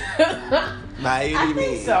in. By any I think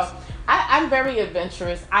means. so. I'm very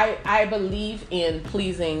adventurous. I believe in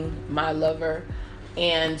pleasing my lover,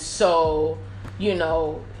 and so, you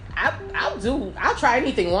know, I'll try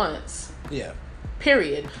anything once. Yeah.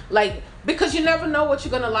 Period. Like, because you never know what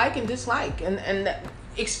you're gonna like and dislike, and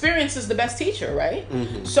experience is the best teacher, right?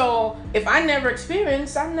 So if I never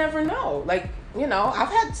experience, I never know. Like, you know, I've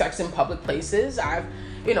had sex in public places. I've,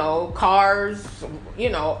 you know, cars, you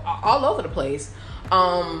know, all over the place.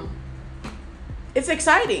 It's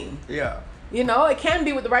exciting. Yeah. You know, it can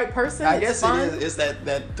be with the right person. I guess it is. It's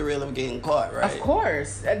that thrill of getting caught, right? Of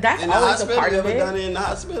course. That's in the always hospital, a part you of ever it. done it in the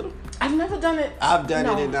hospital? I've never done it. I've done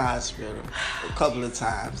it in the hospital a couple of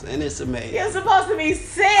times, and it's amazing. You're supposed to be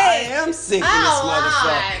sick. I am sick in this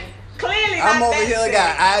motherfucker. Clearly not I'm over that here, sick.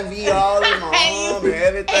 got IV all in my arm and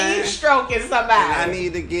everything. And you stroking somebody. And I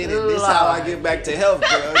need to get it. This is how I get back to health,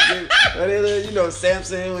 girl. You know,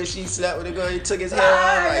 Samson, when she slept with a girl, he took his hair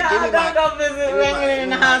off. Like, give me don't go visit Raymond in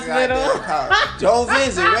the hospital. Don't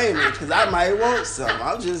visit Raymond, because I might want some.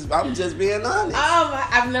 I'm just being honest.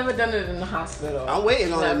 I've never done it in the hospital. I'm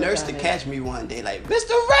waiting on a nurse to catch me one day, like,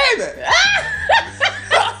 Mr. Raymond!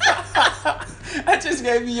 I just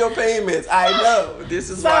gave you your payments. I know. This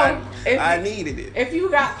is why I needed it. If you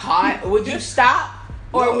got caught, would you stop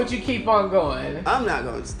or would you keep on going? I'm not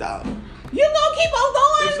going to stop. You gonna keep on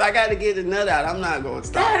going? If I got to get the nut out, I'm not gonna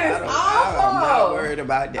stop. That is awful. I'm not worried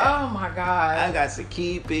about that. Oh my god. I got to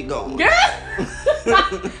keep it going.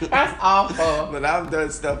 That's awful. But I've done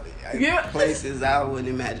stuff places I wouldn't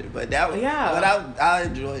imagine. But that was, but I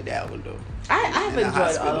enjoyed that one though. I've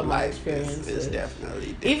enjoyed all of my experiences. It's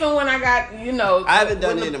definitely different. Even when I got, I haven't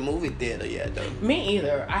done it in the movie theater yet though. Me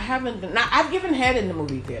either. I haven't been. I've given head in the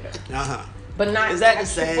movie theater. But not is that the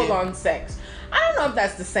same? Full on sex. I don't know if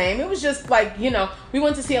that's the same. It was just like, we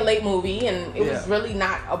went to see a late movie and it was really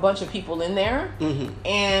not a bunch of people in there.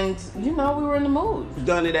 And, we were in the mood.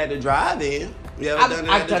 Done it at the drive-in. You ever done it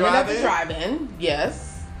I've done it at the drive-in,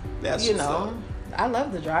 yes. That's what's up. I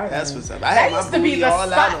love the drive-in. That's what's up. I had my booty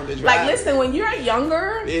all out on the drive-in. Like, listen, when you're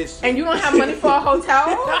younger and you don't have money for a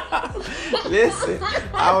hotel. Listen,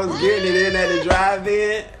 I was getting it in at the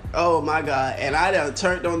drive-in. Oh my God. And I done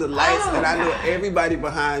turned on the lights and I knew everybody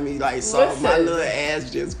behind me saw my little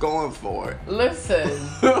ass just going for it. Listen.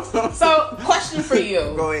 So, question for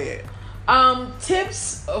you. Go ahead.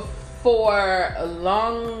 Tips for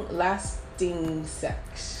long-lasting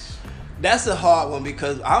sex. That's a hard one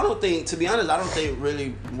because to be honest, I don't think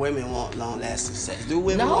really women want long-lasting sex. Do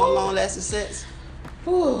women want long-lasting sex?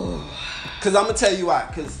 Because I'm going to tell you why.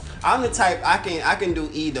 Because I'm the type I can do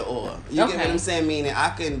either or. You get what I'm saying? Meaning I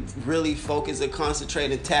can really focus and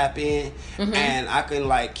concentrate and tap in, and I can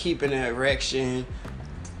keep an erection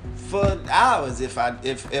for hours if I'm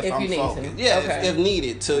focused. Yeah, if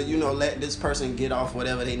needed to let this person get off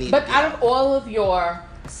whatever they need. But out of all of your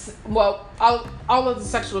all of the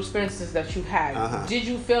sexual experiences that you've had, did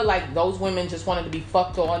you feel like those women just wanted to be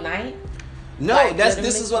fucked all night? No,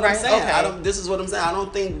 this is what I'm saying. Okay. This is what I'm saying. I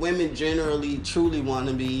don't think women generally truly want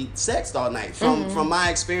to be sexed all night. From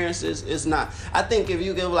my experiences, it's not. I think if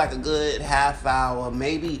you give a good half hour,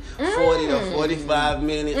 maybe 40 to 45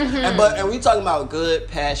 minutes, and we talking about good,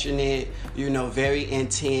 passionate, very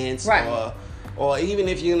intense, or even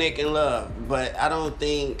if you're making love. But I don't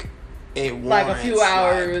think it warrants a few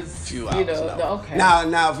hours. No. Okay.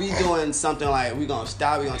 Now, if we doing something like we gonna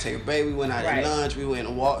stop, we gonna take a break, we went out to lunch, we went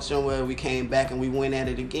and walked somewhere, we came back and we went at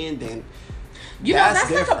it again, then that's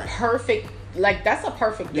different. That's a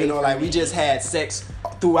perfect day. We just had sex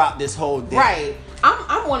throughout this whole day. Right.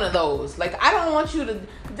 I'm one of those. I don't want you to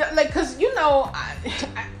because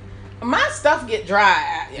my stuff get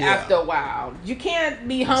dry after a while. You can't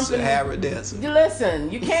be humping. Listen,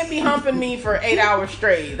 you can't be humping me for 8 hours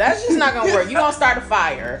straight. That's just not gonna work. You're gonna start a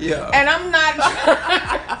fire. Yeah. And I'm not.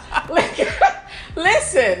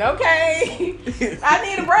 Listen, okay. I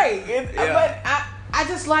need a break. But I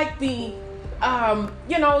just like the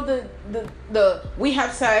we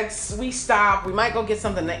have sex, we stop, we might go get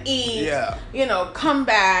something to eat. Yeah. Come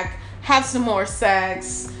back, have some more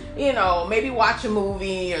sex. Maybe watch a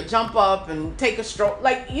movie or jump up and take a stroll.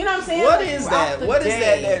 You know what I'm saying? What is that? What is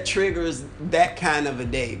that triggers that kind of a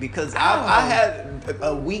day? Because I had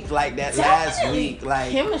a week like that last week.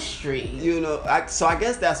 Chemistry. So I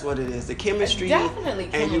guess that's what it is. The chemistry. Definitely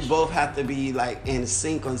chemistry. And you both have to be in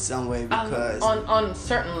sync on some way because on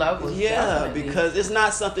certain levels. Yeah, definitely. because it's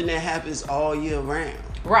not something that happens all year round.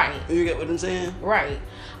 Right. You get what I'm saying? Right.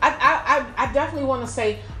 I definitely want to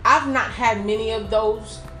say I've not had many of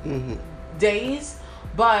those days,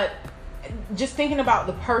 but just thinking about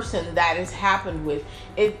the person that it's happened with,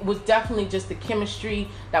 it was definitely just the chemistry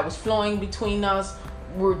that was flowing between us.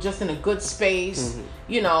 We're just in a good space,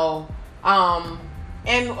 and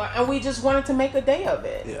we just wanted to make a day of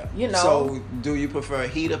it. Yeah. So, do you prefer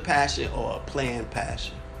heat of passion or planned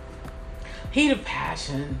passion? Heat of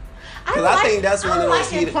passion. Because I think that's one of those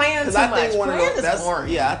heat. Because I think one of those.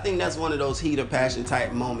 I think that's one of those heat of passion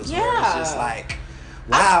type moments where it's just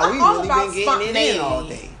wow, we really been getting it in all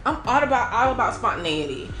day. I'm all about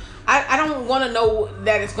spontaneity. I don't want to know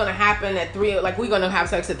that it's going to happen at 3. We're going to have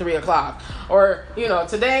sex at 3:00, or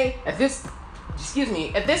today at this. Excuse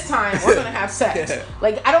me. At this time, we're gonna have sex.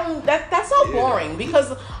 I don't. That's so boring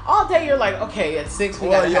because all day you're okay. At 6 we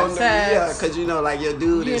gotta have sex. Yeah, because your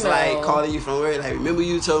dude is calling you from work. Remember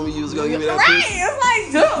you told me you was gonna give me that pussy?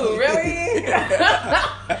 It's dude, really?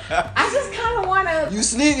 I just kind of wanna. You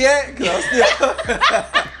sleep yet? Cause I'm still.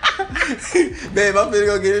 Babe, I'm finna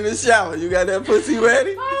go get in the shower. You got that pussy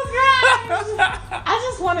ready? Oh gosh. I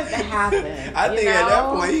just want it to happen. I think at that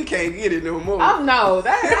point he can't get it no more. Oh no,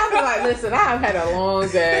 I'll be listen, I've had a long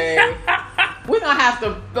day. We're gonna have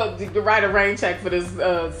to write a rain check for this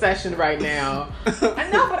session right now.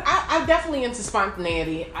 No, but I'm definitely into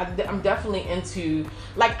spontaneity. I'm definitely into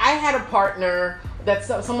I had a partner that's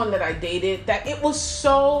someone that I dated that it was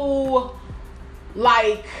so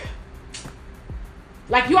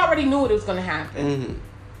you already knew it was gonna happen.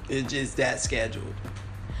 It's just that scheduled.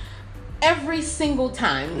 every single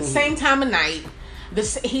time, the same time of night.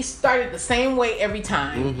 He started the same way every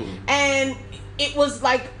time, and it was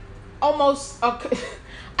like almost.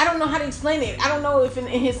 I don't know how to explain it. I don't know if in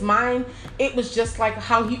his mind it was just like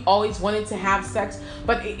how he always wanted to have sex,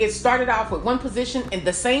 but it started off with one position and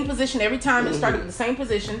the same position every time. It started with the same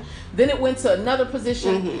position, then it went to another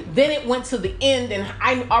position, then it went to the end, and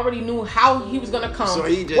I already knew how he was gonna come. So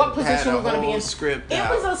he just what position was going to be in. Script it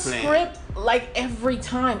was a script like every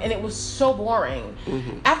time, and it was so boring.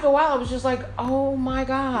 After a while, I was just like, oh my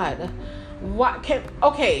god, what can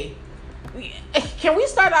we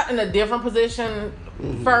start out in a different position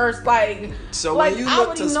first? Like, so like, when you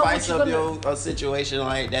look to spice up a situation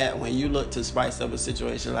like that,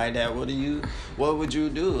 what would you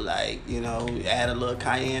do? Like, you know, add a little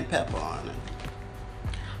cayenne pepper on it.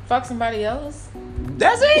 Fuck somebody else.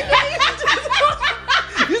 That's it.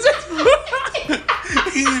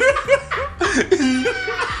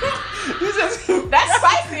 That's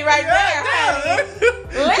spicy right there. Honey.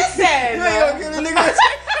 Listen. You ain't gonna give a nigga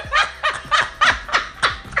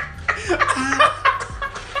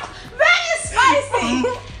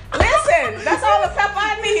Listen, that's all the pepper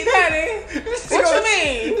I need, honey. What you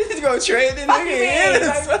mean? You just gonna trade the nigga in?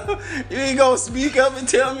 So you ain't gonna speak up and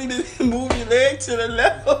tell me to move your leg to the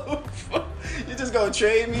left? You just gonna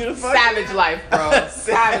trade me the fuck? Savage life, bro.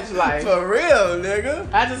 Savage life. For real, nigga.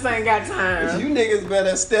 I just ain't got time. You niggas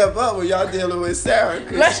better step up when y'all dealing with Sarah,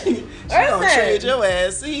 cause she gonna trade your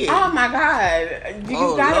ass in. Oh my god,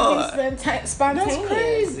 you gotta be spontaneous. That's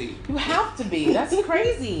crazy. You have to be. That's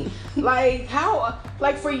crazy. Like how?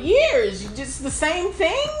 Like for years, you just the same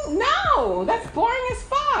thing? No, that's boring as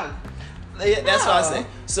fuck. Yeah, that's what I say.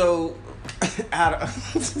 So, out of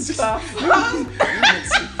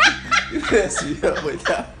you mess me up with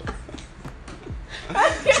that.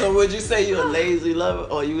 So would you say you're a lazy lover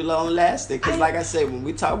or you long lasting? Because like I said, when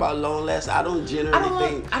we talk about long lasting, I don't generally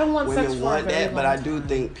think women want that, but I do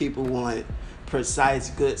think people want precise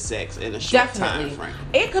good sex in a short time frame.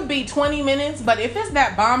 It could be 20 minutes, but if it's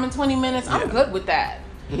that bomb in 20 minutes, I'm good with that.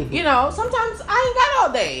 You know, sometimes I ain't got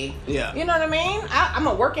all day. Yeah. You know what I mean? I'm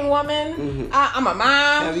a working woman. I'm a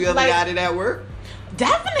mom. Have you ever got it at work?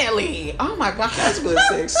 Definitely. Oh my god. That's good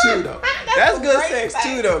sex too though. That's good sex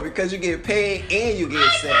too though, because you get paid and you get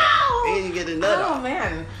sex. And you get a nut off. Oh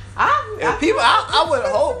man. I would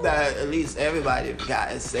hope that at least everybody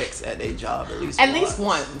got sex at their job at least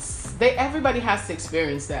once. Everybody has to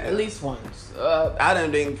experience that at least once. I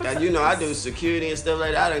done think, I do security and stuff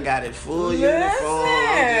like that. I done got it full uniform.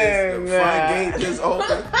 The front gate just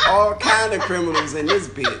open. All kind of criminals in this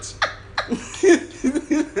bitch.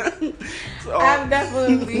 So, I've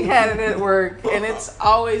definitely had it at work, and it's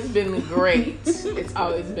always been great. It's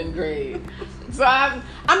always been great. So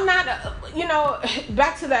I'm not,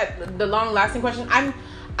 back to the long lasting question.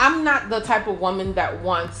 I'm not the type of woman that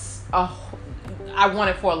wants I want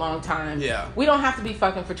it for a long time. Yeah. We don't have to be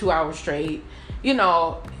fucking for 2 hours straight.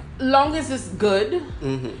 Long as it's good.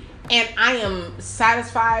 And I am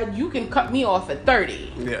satisfied, you can cut me off at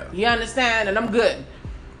 30. Yeah. You understand? And I'm good.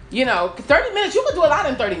 30 minutes, you can do a lot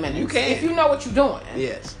in 30 minutes. You can. If you know what you're doing.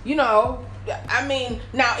 Yes. I mean,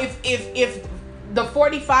 now if the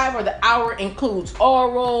 45 or the hour includes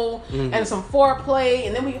oral and some foreplay,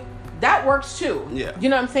 and then that works too. Yeah. You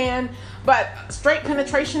know what I'm saying? But straight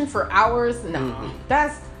penetration for hours, no.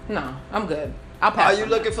 I'm good. I'll pass. Are you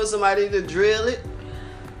looking for somebody to drill it?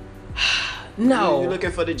 No. You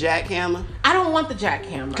looking for the jackhammer? I don't want the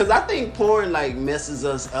jackhammer. Because I think porn messes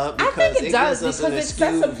us up. Because I think it does, because it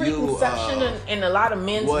sets a preconception in a lot of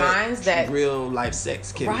men's minds that real life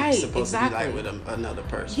sex can be supposed to be like with another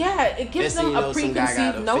person. Yeah, it gives them a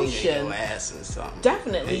preconceived notion. Your ass and something.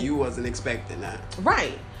 Definitely. And you wasn't expecting that.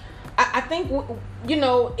 Right. I think,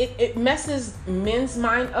 it messes men's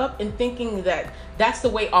mind up in thinking that that's the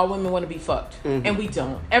way all women want to be fucked. And we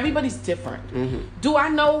don't. Everybody's different. Do I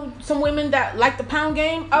know some women that like the pound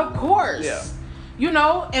game? Of course. Yeah.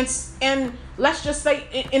 And let's just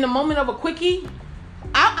say in a moment of a quickie,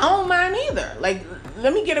 I don't mind either. Like,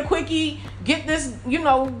 let me get a quickie, get this,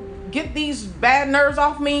 get these bad nerves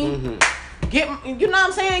off me. Get, you know what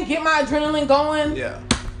I'm saying? Get my adrenaline going. Yeah.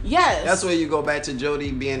 Yes. That's where you go back to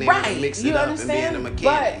Jody being able to mix it up and being a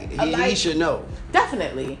mechanic. But, he should know.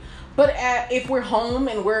 Definitely. But if we're home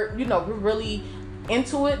and we're really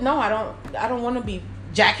into it, no, I don't want to be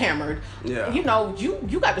jackhammered. Yeah. You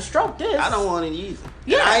got to stroke this. I don't want it either.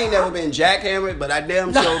 Yeah. I ain't never been jackhammered, but I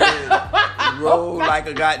damn sure been rolled like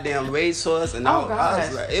a goddamn racehorse, and I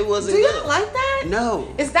was like, it wasn't good. Do you like that?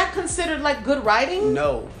 No. Is that considered like good riding?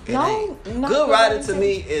 No. It ain't. Good riding to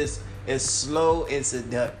me is slow and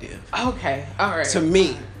seductive. Okay. All right. To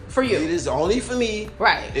me. For you. It is only for me.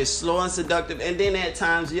 Right. It's slow and seductive. And then at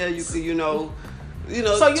times, yeah, you could, so you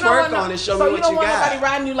twerk on it, show me what you got. So you don't want nobody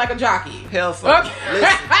riding you like a jockey? Hell fuck. Okay.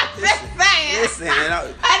 Listen.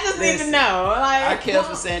 I just need to know. Like, I care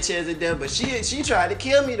for Sanchez and Deb, but she tried to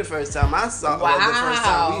kill me the first time I saw her. The first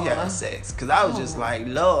time we had sex, because I was just like,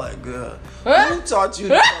 Lord, girl, who taught you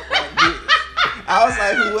to talk like this? I was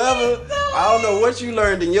like, whoever, I don't know what you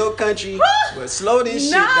learned in your country, but slow this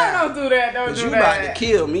shit down. Don't do that. Don't do that. Because you about to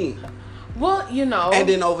kill me. Well, And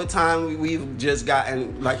then over time, we've just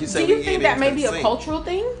gotten, like you said, do you think that may be a cultural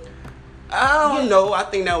thing? I don't know. I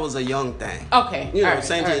think that was a young thing. Okay.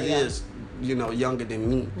 Sanchez is, younger than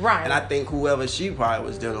me. Right. And I think whoever she probably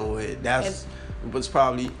was dealing with, was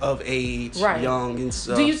probably of age, young and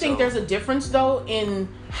stuff. Do you think there's a difference, though, in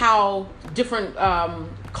how different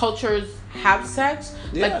cultures have sex?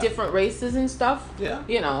 Yeah. Like different races and stuff? Yeah.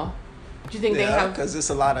 Do you think they have... because it's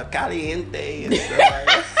a lot of caliente and stuff like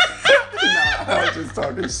that. Nah, I was just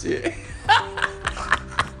talking shit.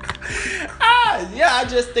 Yeah, I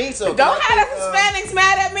just think so. Don't have the Hispanics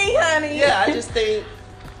mad at me, honey. Yeah,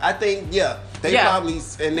 I think, they probably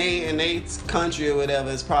in they country or whatever,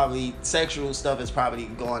 it's probably sexual stuff is probably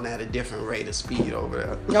going at a different rate of speed over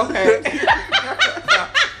there. Okay.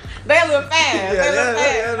 They a little fast.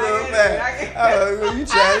 Yeah, a little fast. You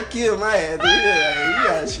trying to kill my ass? You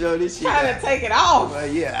gotta show this shit. Trying to take it off.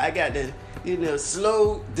 But yeah, I got the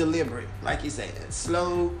slow, deliberate, like you said,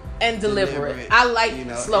 slow and deliberate. I like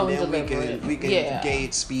slow and deliberate. We can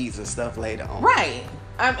gauge speeds and stuff later on. Right.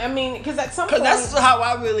 I mean, because at some point, that's how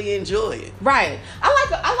I really enjoy it. Right. I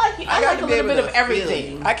like a little bit of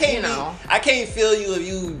everything. I can't feel you if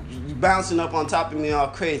you bouncing up on top of me all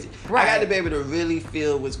crazy. Right. I got to be able to really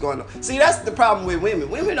feel what's going on. See, that's the problem with women.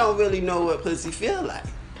 Women don't really know what pussy feel like.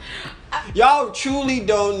 Y'all truly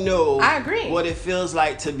don't know. I agree. What it feels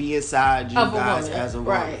like to be inside you guys as a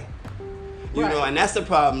woman. Right. And that's the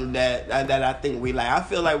problem that I think we like. I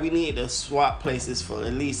feel like we need to swap places for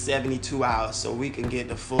at least 72 hours so we can get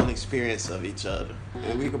the full experience of each other.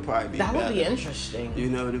 And we could probably be better. That would be interesting. You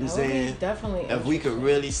know what I'm saying? Definitely. If we could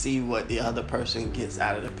really see what the other person gets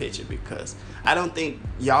out of the picture, because I don't think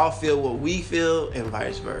y'all feel what we feel and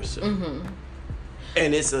vice versa. Mm-hmm.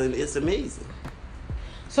 And it's amazing.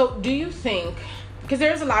 So do you think, because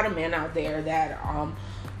there's a lot of men out there that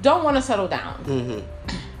don't want to settle down.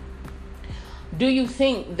 Mm-hmm. Do you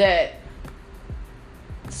think that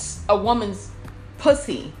a woman's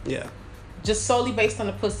pussy, just solely based on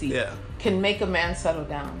the pussy, can make a man settle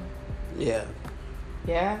down? Yeah.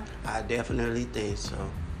 Yeah? I definitely think so.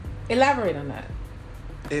 Elaborate on that.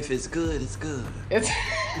 If it's good, it's good. And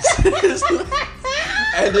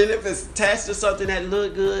then if it's attached to something that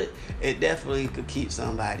look good, it definitely could keep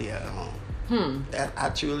somebody at home. I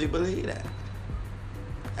truly believe that.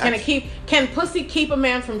 Can pussy keep a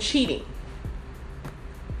man from cheating?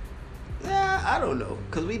 Yeah, I don't know,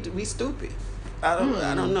 cause we stupid. I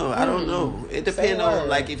don't know. It depends on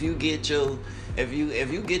like if you get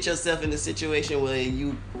yourself in a situation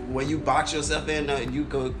where you box yourself in, you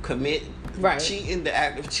could commit cheating, the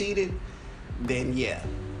act of cheating. Then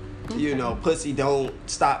pussy don't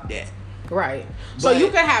stop that. Right. So you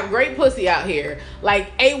could have great pussy out here,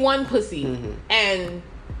 like A1 pussy, and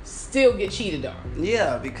still get cheated on.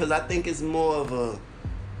 Yeah, because I think it's more of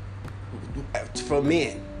for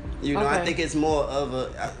men. I think it's more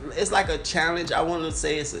of it's like a challenge. I want to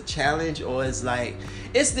say it's a challenge, or it's like,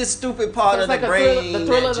 it's this stupid part of the brain. The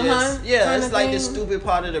thrill of the hunt? Yeah, it's like this stupid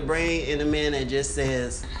part of the brain in a man that just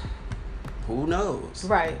says, who knows?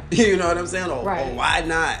 Right. You know what I'm saying? Or why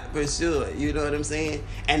not pursue it? You know what I'm saying?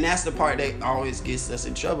 And that's the part that always gets us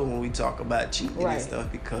in trouble when we talk about cheating and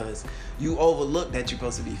stuff, because you overlook that you're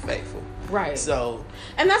supposed to be faithful. Right. So.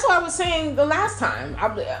 And that's what I was saying the last time. I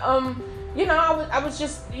was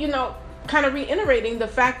just, kind of reiterating the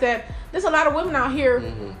fact that there's a lot of women out here,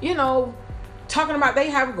 talking about they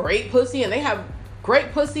have great pussy and they have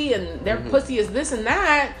great pussy and their pussy is this and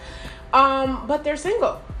that, but they're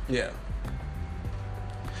single. Yeah.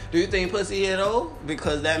 Do you think pussy hit old?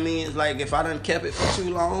 Because that means, like, if I done kept it for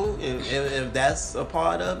too long, and if that's a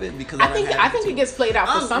part of it, because I think it gets played out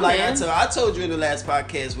for some men. I told you in the last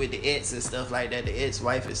podcast with the ex and stuff like that, the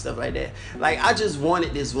ex-wife and stuff like that. Like, I just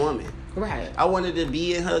wanted this woman. Right. I wanted to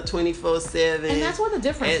be in her 24/7. And that's what the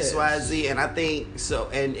difference is. XYZ. And I think so.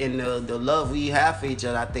 And the love we have for each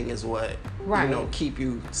other, I think, is what keep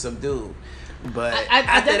you subdued. But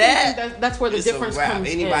after that, that's where the difference comes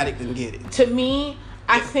in. Anybody can get it. To me,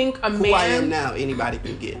 I think a man. Who I am now, anybody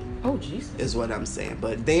can get it. Oh, Jesus. Is what I'm saying.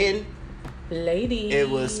 But then, ladies, it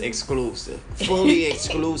was exclusive, fully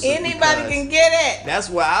exclusive. Anybody can get it. That's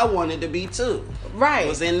where I wanted to be too. Right.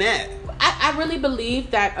 Was in that. I really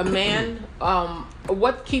believe that a man,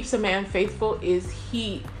 what keeps a man faithful is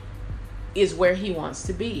he is where he wants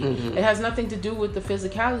to be. Mm-hmm. It has nothing to do with the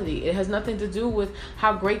physicality. It has nothing to do with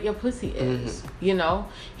how great your pussy is. Mm-hmm. You know,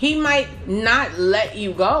 he might not let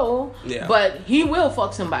you go, but he will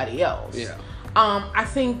fuck somebody else. Yeah. I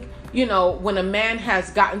think, you know, when a man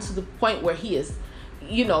has gotten to the point where he is,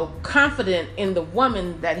 you know, confident in the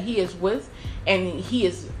woman that he is with, and he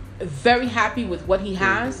is very happy with what he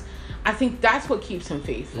has, I think that's what keeps him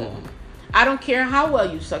faithful. Mm-hmm. I don't care how well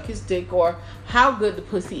you suck his dick or how good the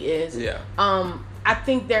pussy is. Yeah. I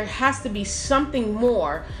think there has to be something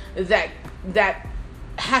more that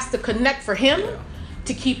has to connect for him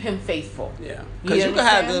to keep him faithful. Yeah. Because you can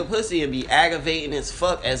have good pussy and be aggravating as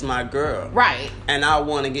fuck as my girl. Right. And I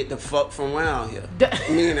want to get the fuck from around here.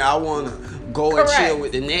 Meaning I want to go and chill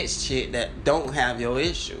with the next chick that don't have your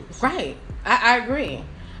issues. Right. I agree.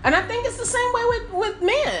 And I think it's the same way with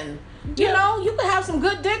men. You know, you can have some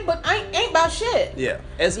good dick, but ain't about shit. Yeah.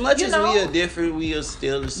 As much as we are different, we are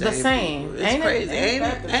still the same. People. It's crazy. Ain't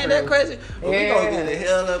that crazy? But we gonna get the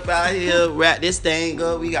hell up out here, wrap this thing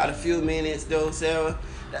up. We got a few minutes though, Sarah.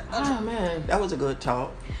 Man. That was a good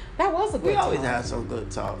talk. That was a good talk. We always have some good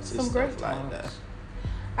talks. Some great talks. Like that.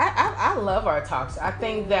 I love our talks. I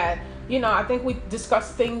think that, you know, I think we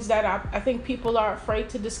discuss things that I think people are afraid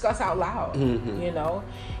to discuss out loud, you know.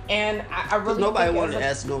 And I really nobody wants to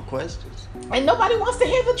ask no questions. And nobody wants to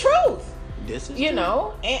hear the truth. This is you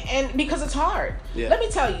know, and because it's hard. Yeah. Let me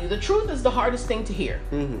tell you, the truth is the hardest thing to hear.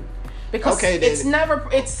 Mm-hmm. Because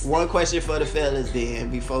it's one question for the fellas then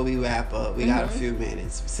before we wrap up. We got a few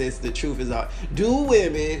minutes. Since the truth is hard. Do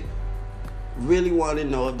women really want to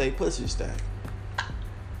know if they pussy stank?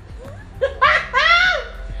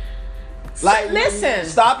 Like, listen.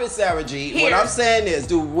 Stop it, Sara G. Here. What I'm saying is,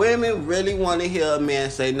 do women really want to hear a man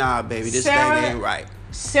say, "Nah, baby, this thing ain't right"?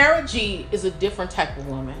 Sara G is a different type of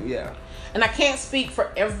woman. Yeah. And I can't speak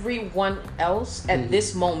for everyone else at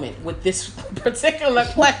this moment with this particular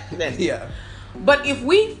question. Yeah. But if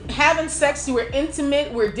we having sex, we're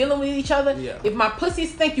intimate, we're dealing with each other. Yeah. If my pussy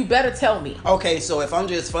stink, you better tell me. Okay, so if I'm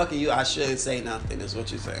just fucking you, I shouldn't say nothing. Is what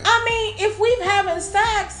you're saying? I mean, if we've having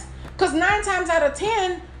sex, because 9 times out of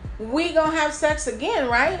 10. We gonna have sex again,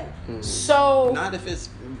 right? So not if it's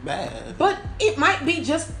bad. But it might be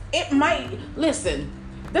listen.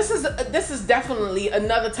 This is definitely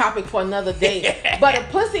another topic for another day. But a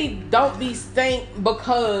pussy don't be stank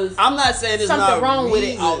because I'm not saying there's something wrong with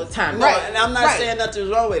it all the time. No, right. And I'm not saying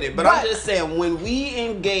nothing's wrong with it. But I'm just saying when we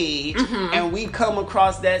engage and we come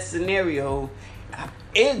across that scenario,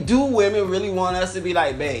 do women really want us to be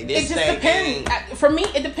like, babe, this thing? It just depends. For me,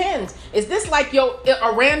 it depends. Is this like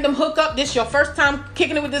a random hookup? This your first time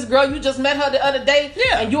kicking it with this girl? You just met her the other day,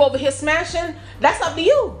 and you over here smashing? That's up to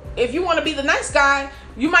you. If you want to be the nice guy,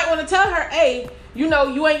 you might want to tell her, hey, you know,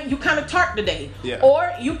 you kind of tart today. Yeah.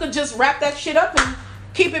 Or you could just wrap that shit up and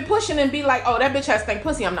keep it pushing and be like, oh, that bitch has stank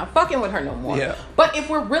pussy. I'm not fucking with her no more. Yeah. But if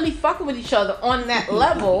we're really fucking with each other on that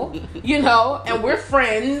level, you know, and we're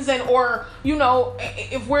friends, and or you know,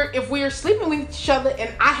 if we're sleeping with each other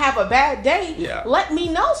and I have a bad day, let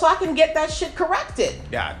me know so I can get that shit corrected.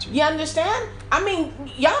 Gotcha. You understand? I mean,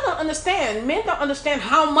 y'all don't understand. Men don't understand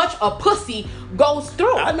how much a pussy goes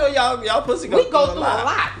through. I know y'all pussy goes through a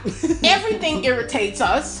lot. Everything irritates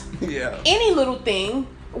us. Yeah. Any little thing.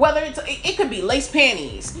 Whether it could be lace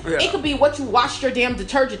panties, it could be what you washed your damn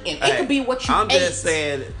detergent in, it could be what you ate. I'm just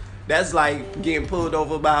saying that's like getting pulled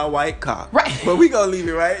over by a white cop, right? But we gonna leave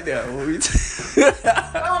it right there.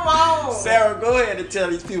 Come on, Sarah, go ahead and tell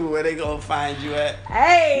these people where they gonna find you at.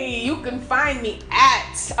 Hey, you can find me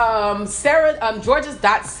at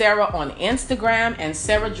Georges.Sarah on Instagram and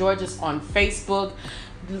Sarah Georges on Facebook.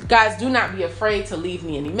 Guys, do not be afraid to leave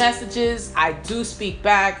me any messages. I do speak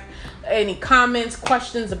back. Any comments,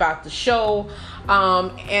 questions about the show,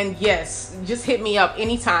 and yes, just hit me up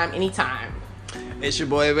anytime. It's your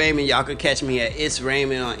boy Raymond. Y'all can catch me at It's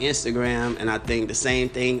Raymond on Instagram, and I think the same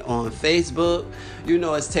thing on Facebook. You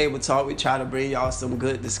know, it's Table Talk. We try to bring y'all some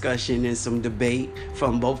good discussion and some debate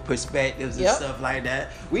from both perspectives and stuff like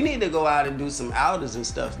that. We need to go out and do some outers and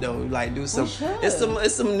stuff though. Like do some.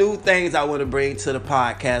 It's some new things I want to bring to the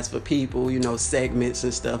podcast for people. You know, segments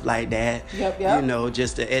and stuff like that. Yep. You know,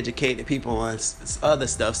 just to educate the people on other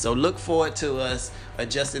stuff. So look forward to us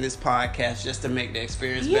adjusting this podcast just to make the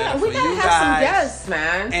experience better for you guys. Yeah, we gotta have some guests,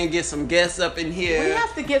 man, and get some guests up in here. We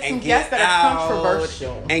have to get some guests that are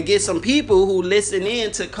controversial, and get some people who listen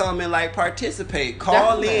in to come and like participate.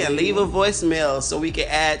 Call in, leave a voicemail so we can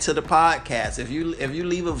add to the podcast. If you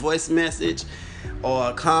leave a voice message or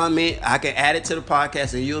a comment, I can add it to the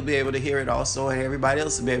podcast and you'll be able to hear it also, and everybody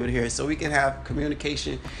else will be able to hear it, so we can have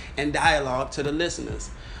communication and dialogue to the listeners.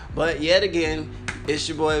 But yet again, it's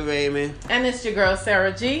your boy Raymond. And it's your girl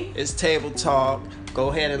Sara G. It's Table Talk. Go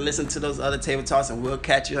ahead and listen to those other Table Talks, and we'll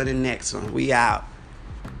catch you on the next one. We out.